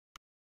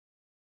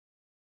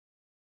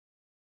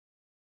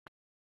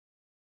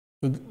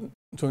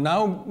 So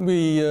now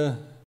we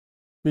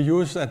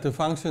use that the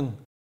function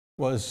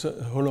was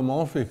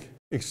holomorphic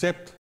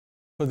except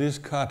for this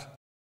cut.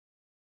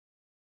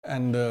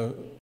 And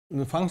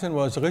the function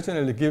was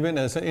originally given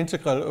as an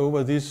integral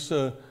over this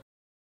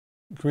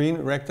green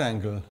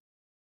rectangle.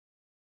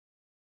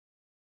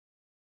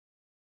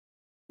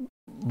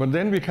 But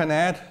then we can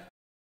add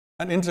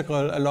an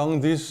integral along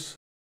this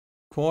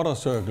quarter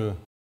circle,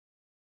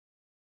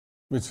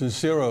 which is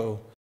 0.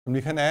 And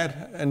we can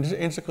add an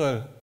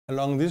integral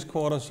along this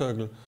quarter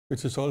circle,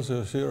 which is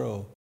also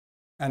 0.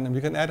 And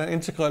we can add an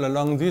integral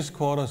along this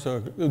quarter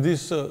circle,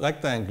 this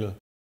rectangle,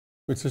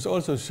 which is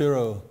also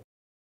 0.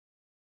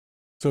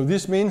 So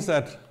this means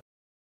that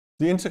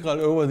the integral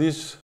over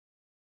this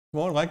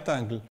small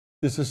rectangle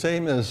is the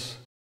same as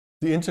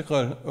the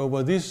integral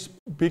over this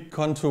big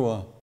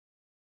contour.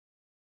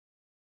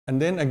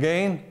 And then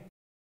again,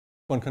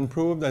 one can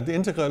prove that the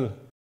integral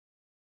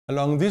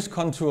along this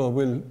contour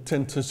will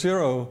tend to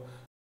 0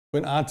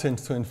 when r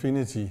tends to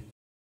infinity.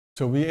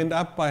 So we end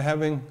up by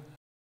having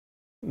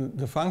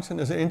the function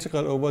as an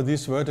integral over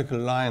this vertical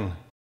line.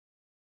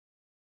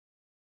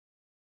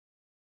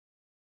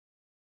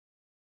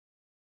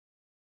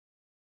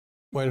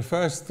 Well,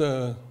 first,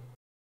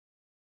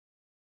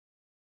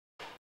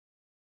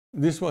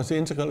 this was the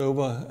integral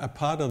over a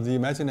part of the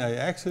imaginary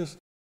axis,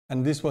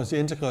 and this was the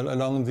integral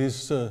along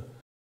this,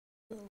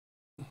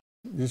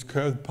 this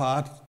curved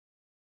part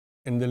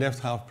in the left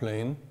half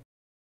plane.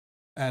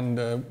 And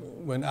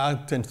when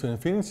r tends to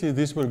infinity,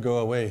 this will go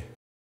away.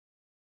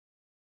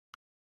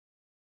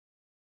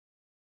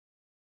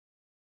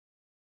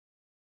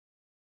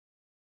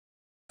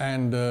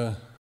 And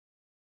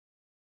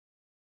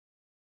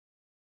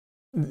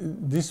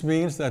this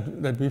means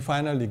that we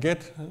finally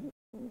get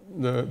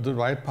the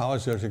right power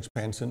series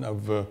expansion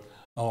of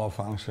our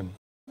function.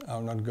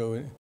 I'll not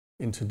go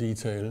into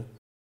detail.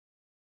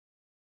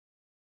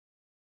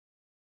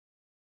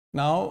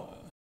 Now,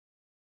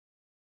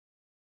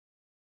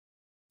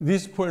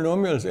 these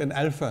polynomials in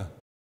alpha,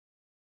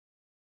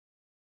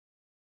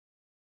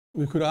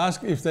 we could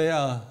ask if they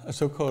are a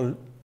so-called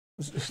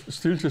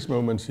Stieltjes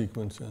moment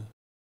sequence.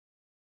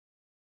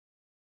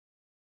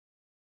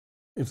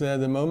 If they are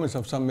the moments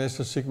of some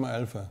measure sigma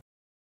alpha.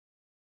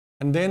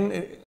 And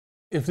then,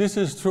 if this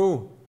is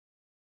true,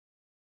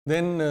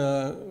 then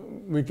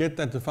we get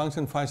that the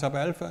function phi sub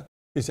alpha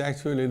is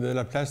actually the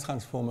Laplace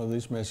transform of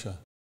this measure.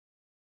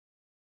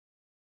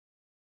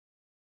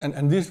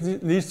 And this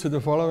leads to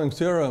the following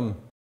theorem.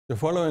 The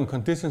following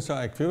conditions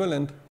are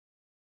equivalent.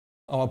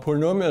 Our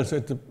polynomials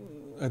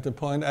at the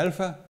point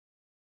alpha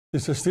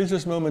is a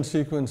Stieltjes moment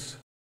sequence,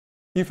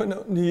 if and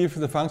only if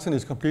the function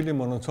is completely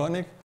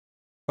monotonic,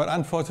 but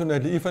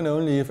unfortunately, if and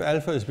only if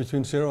alpha is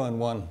between 0 and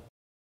 1.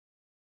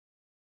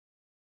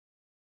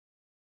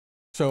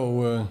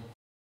 So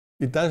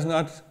it does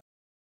not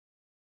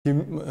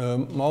give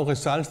more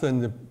results than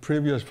the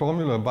previous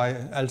formula by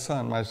Alsa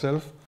and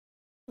myself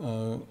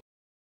for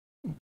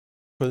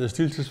the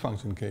Stieltjes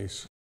function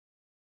case.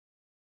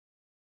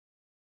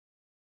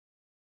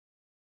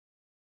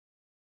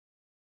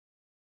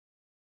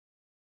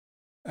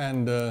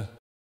 And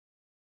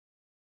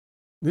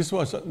this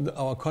was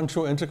our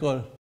contour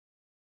integral.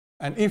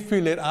 And if we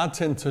let r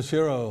tend to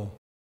 0,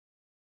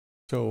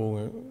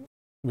 so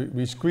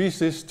we squeeze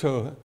this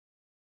to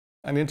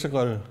an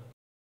integral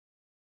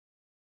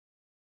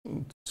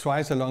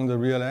twice along the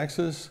real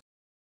axis,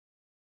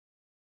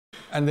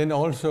 and then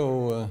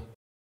also,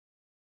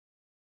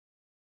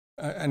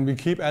 and we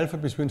keep alpha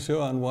between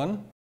 0 and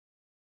 1,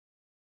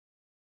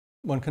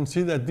 one can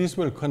see that this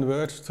will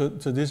converge to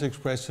this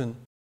expression.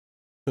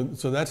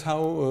 So that's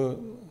how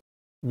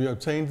we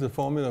obtained the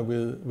formula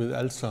with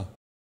Alsa.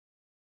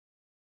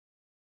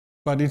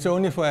 But it's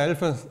only for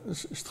alpha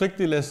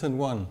strictly less than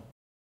 1.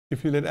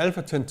 If you let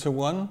alpha tend to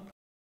 1,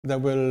 there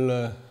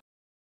will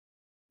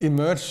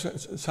emerge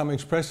some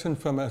expression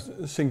from a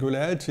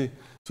singularity,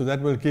 so that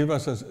will give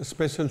us a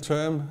special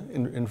term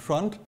in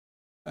front.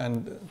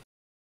 And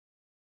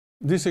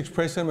this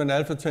expression, when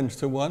alpha tends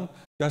to 1,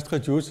 just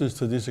reduces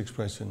to this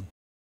expression.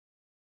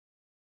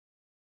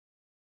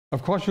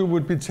 Of course, you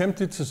would be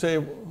tempted to say,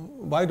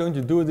 why don't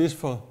you do this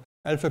for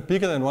alpha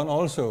bigger than 1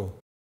 also?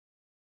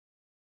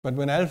 But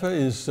when alpha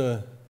is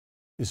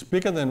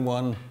bigger than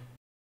 1,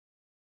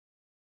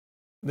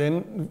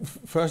 then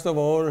first of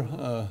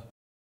all,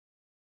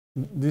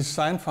 this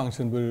sine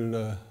function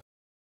will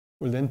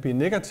then be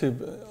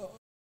negative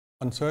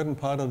on certain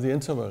part of the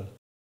interval.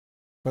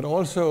 But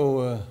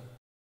also,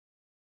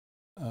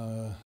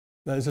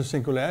 there is a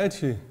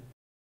singularity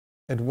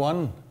at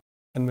 1,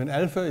 and when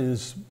alpha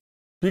is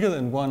bigger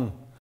than 1,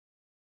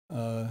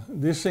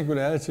 this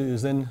singularity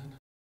is then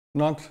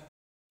not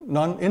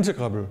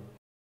non-integrable.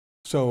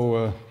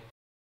 So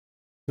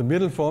the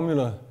middle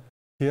formula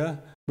here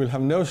will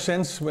have no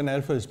sense when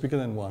alpha is bigger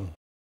than 1.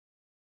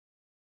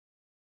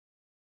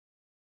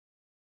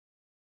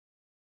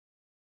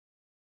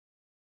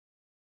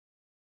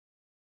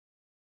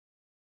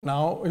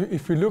 Now,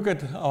 if we look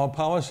at our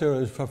power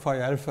series for phi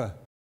alpha,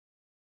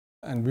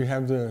 and we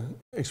have the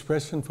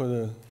expression for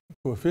the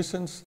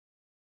coefficients,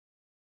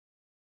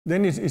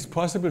 then it's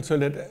possible to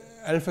let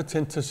alpha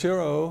tend to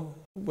 0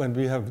 when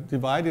we have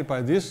divided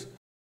by this,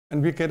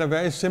 and we get a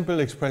very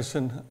simple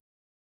expression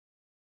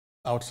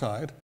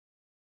outside.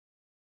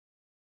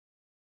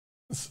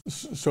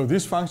 So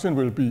this function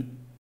will be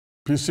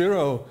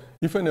 0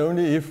 if and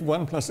only if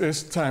 1 plus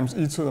s times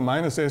e to the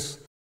minus s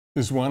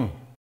is 1.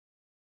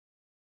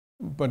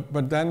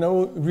 But there are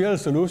no real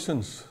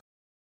solutions.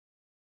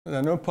 There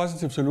are no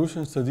positive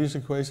solutions to this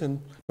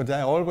equation, but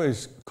there are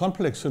always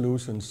complex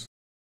solutions.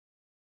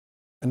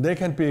 And they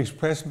can be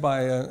expressed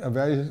by a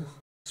very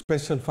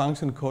special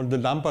function called the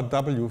Lambert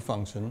W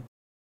function.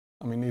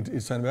 I mean,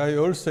 it's a very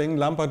old thing.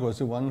 Lambert was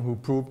the one who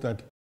proved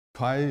that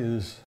pi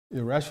is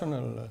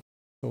irrational,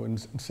 so in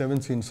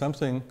 17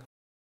 something.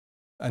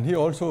 And he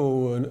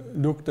also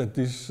looked at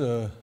this,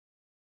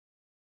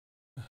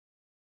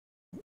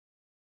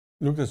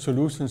 looked at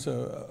solutions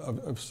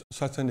of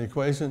such an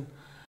equation.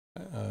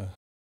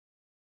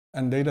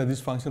 And later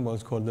this function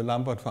was called the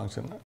Lambert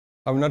function.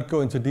 I will not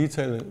go into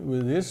detail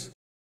with this,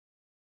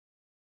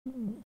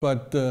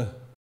 but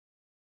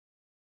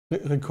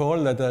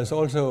recall that there is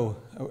also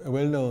a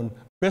well-known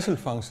Bessel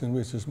function,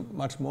 which is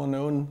much more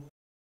known.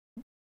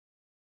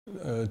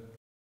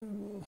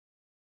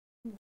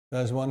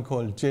 There's one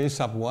called J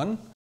sub 1,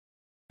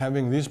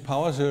 having this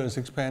power series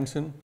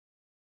expansion,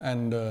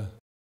 and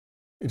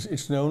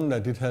it's known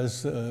that it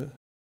has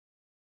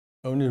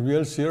only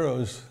real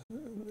zeros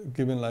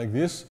given like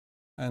this,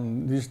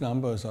 And these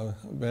numbers are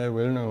very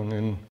well known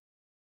in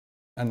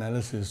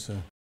analysis.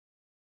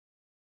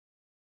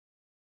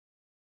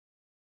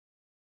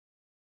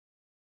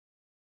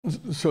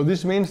 So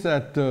this means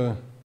that,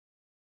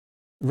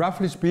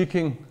 roughly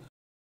speaking,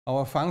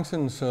 our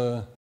functions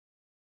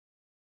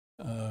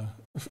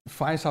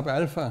phi sub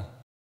alpha,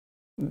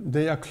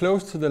 they are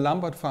close to the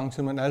Lambert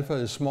function when alpha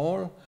is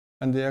small,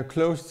 and they are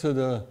close to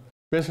the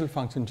Bessel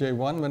function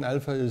J1 when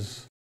alpha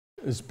is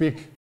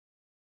big.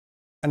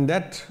 And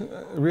that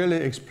really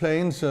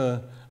explains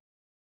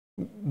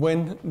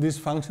when this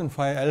function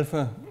phi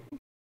alpha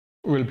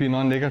will be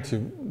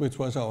non-negative, which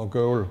was our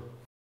goal.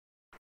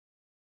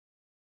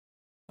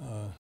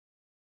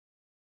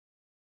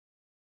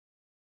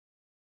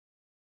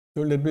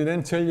 So let me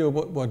then tell you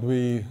what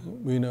we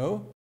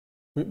know.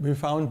 We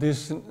found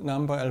this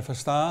number alpha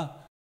star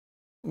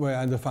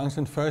where the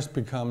function first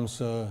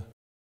becomes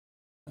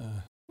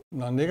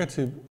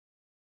non-negative.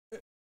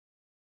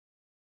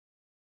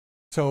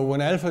 So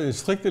when alpha is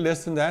strictly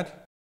less than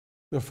that,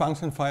 the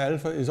function phi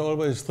alpha is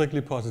always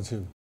strictly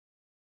positive.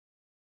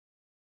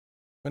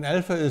 When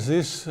alpha is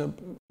this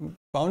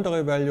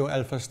boundary value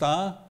alpha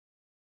star,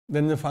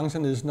 then the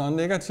function is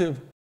non-negative,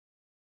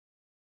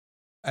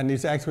 and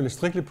it's actually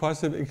strictly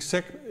positive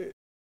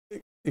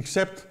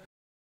except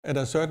at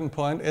a certain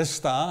point S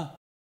star,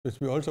 which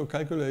we also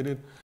calculated,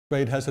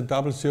 where it has a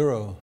double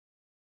zero.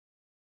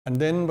 And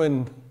then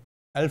when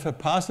alpha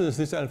passes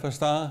this alpha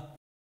star,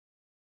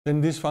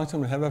 then this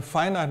function will have a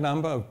finite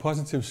number of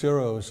positive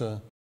zeros.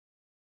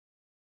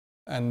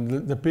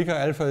 And the bigger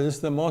alpha is,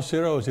 the more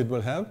zeros it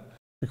will have,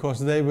 because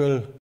they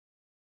will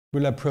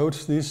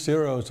approach these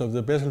zeros of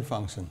the Bessel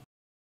function.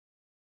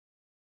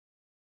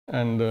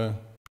 And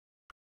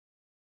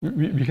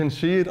we can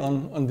see it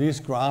on these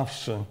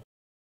graphs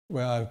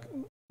where I've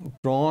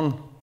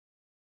drawn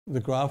the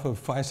graph of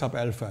phi sub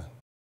alpha.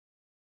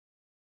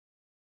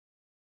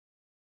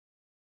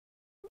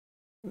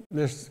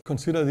 Let's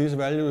consider these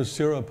values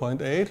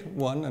 0.8,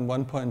 1, and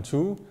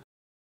 1.2.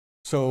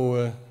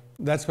 So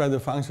that's where the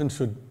function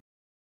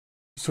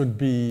should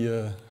be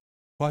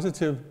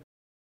positive.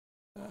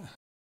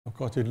 Of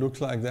course, it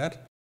looks like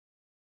that.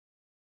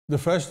 The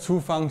first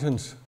two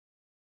functions,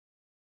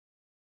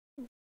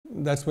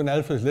 that's when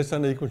alpha is less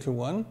than or equal to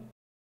 1.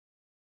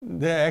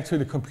 They're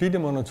actually completely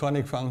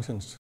monotonic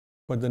functions.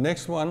 But the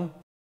next one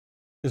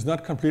is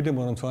not completely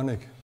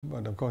monotonic.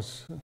 But of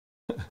course,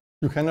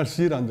 you cannot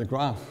see it on the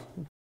graph.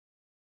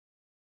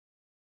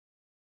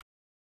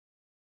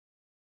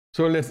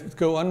 So let's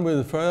go on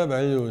with further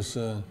values.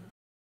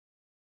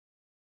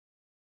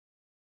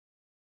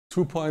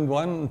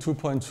 2.1 and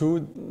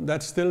 2.2,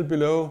 that's still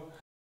below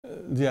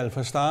the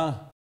alpha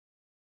star.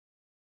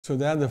 So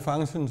there the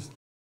functions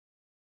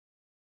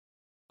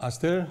are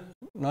still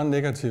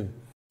non-negative.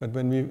 But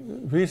when we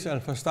reach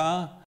alpha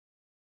star,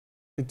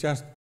 it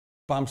just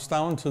bumps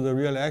down to the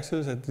real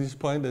axis at this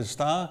point as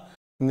star,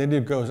 and then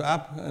it goes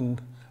up and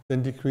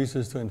then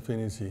decreases to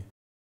infinity.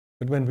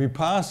 But when we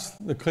pass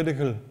the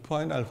critical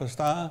point alpha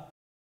star,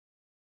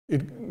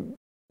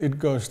 it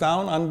goes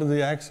down under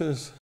the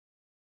axis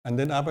and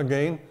then up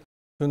again.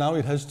 So now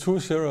it has two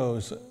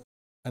zeros,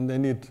 and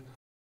then it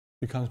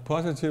becomes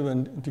positive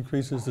and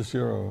decreases to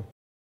zero.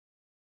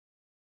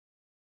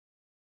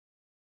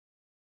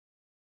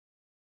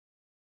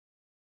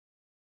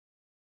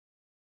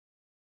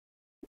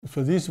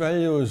 For these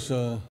values,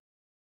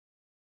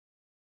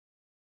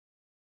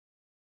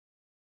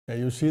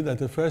 you see that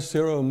the first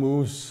zero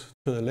moves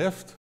to the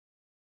left.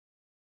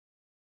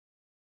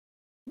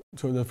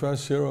 So the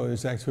first zero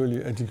is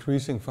actually a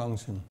decreasing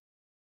function.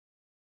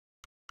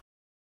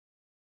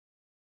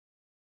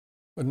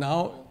 But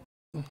now,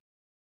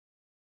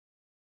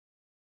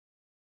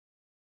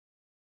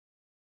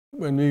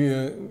 when we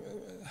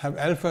have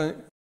alpha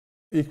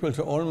equal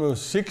to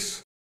almost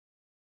 6,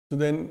 so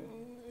then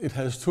it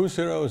has two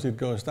zeros, it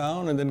goes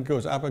down, and then it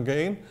goes up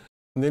again,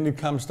 and then it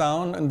comes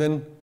down, and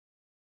then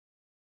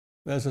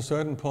there's a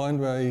certain point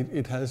where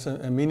it has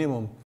a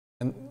minimum,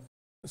 and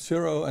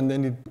 0, and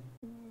then it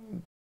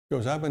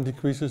goes up and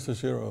decreases to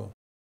 0.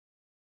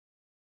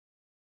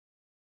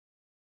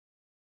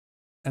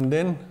 And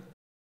then,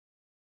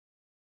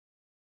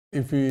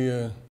 if we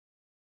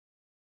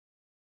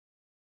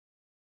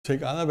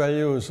take other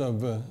values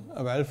of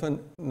alpha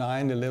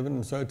 9, 11,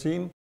 and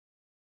 13,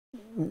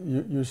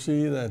 you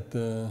see that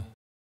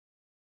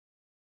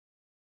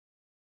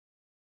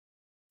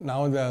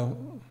now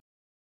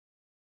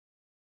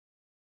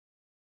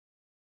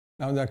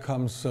there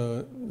comes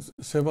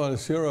several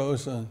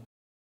zeros,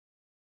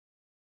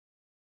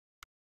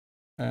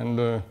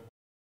 and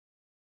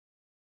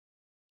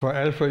for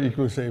alpha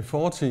equals say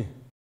 40,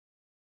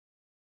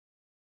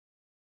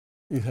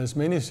 it has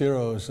many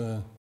zeros,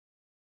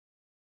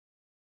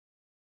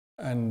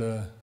 and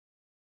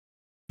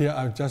here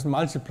I've just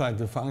multiplied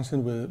the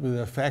function with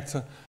a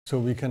factor, so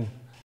we can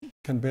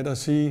better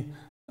see.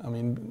 I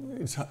mean,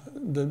 it's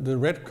the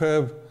red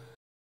curve.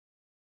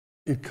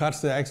 It cuts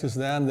the axis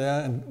there and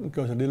there and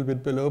goes a little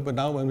bit below. But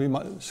now when we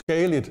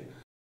scale it,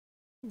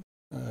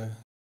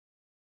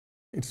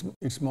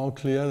 it's more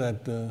clear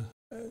that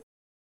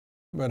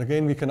But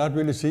again, we cannot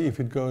really see if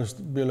it goes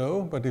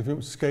below, but if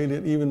you scale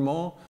it even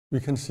more, we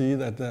can see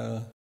that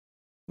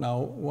now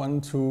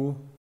 1, 2,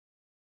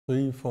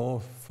 3, 4,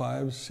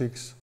 5,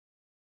 6,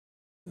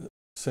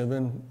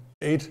 7,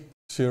 8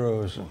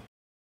 zeros,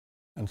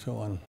 and so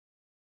on.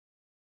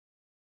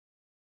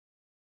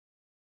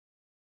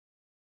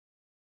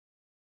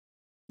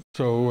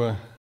 So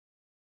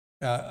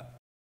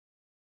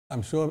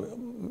I'm sure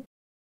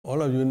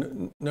all of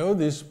you know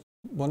this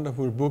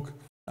wonderful book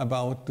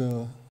about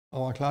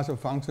our class of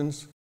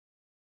functions.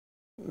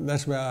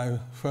 That's where I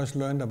first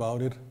learned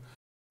about it,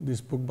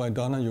 this book by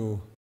Donahue.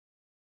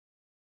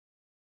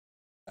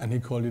 And he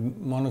called it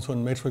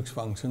Monotone Matrix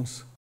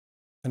Functions,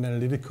 an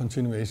analytic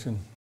continuation.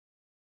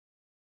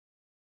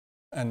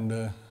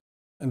 And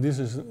this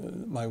is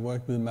my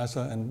work with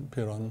Massa and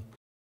Perron.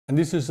 And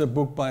this is a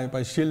book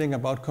by Schilling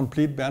about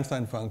complete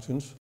Bernstein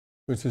functions,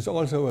 which is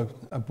also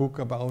a book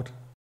about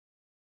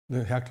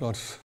the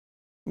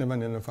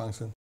Herglotz-Nevanlinna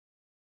function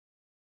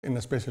in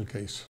a special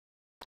case.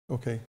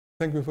 Okay,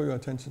 thank you for your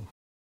attention.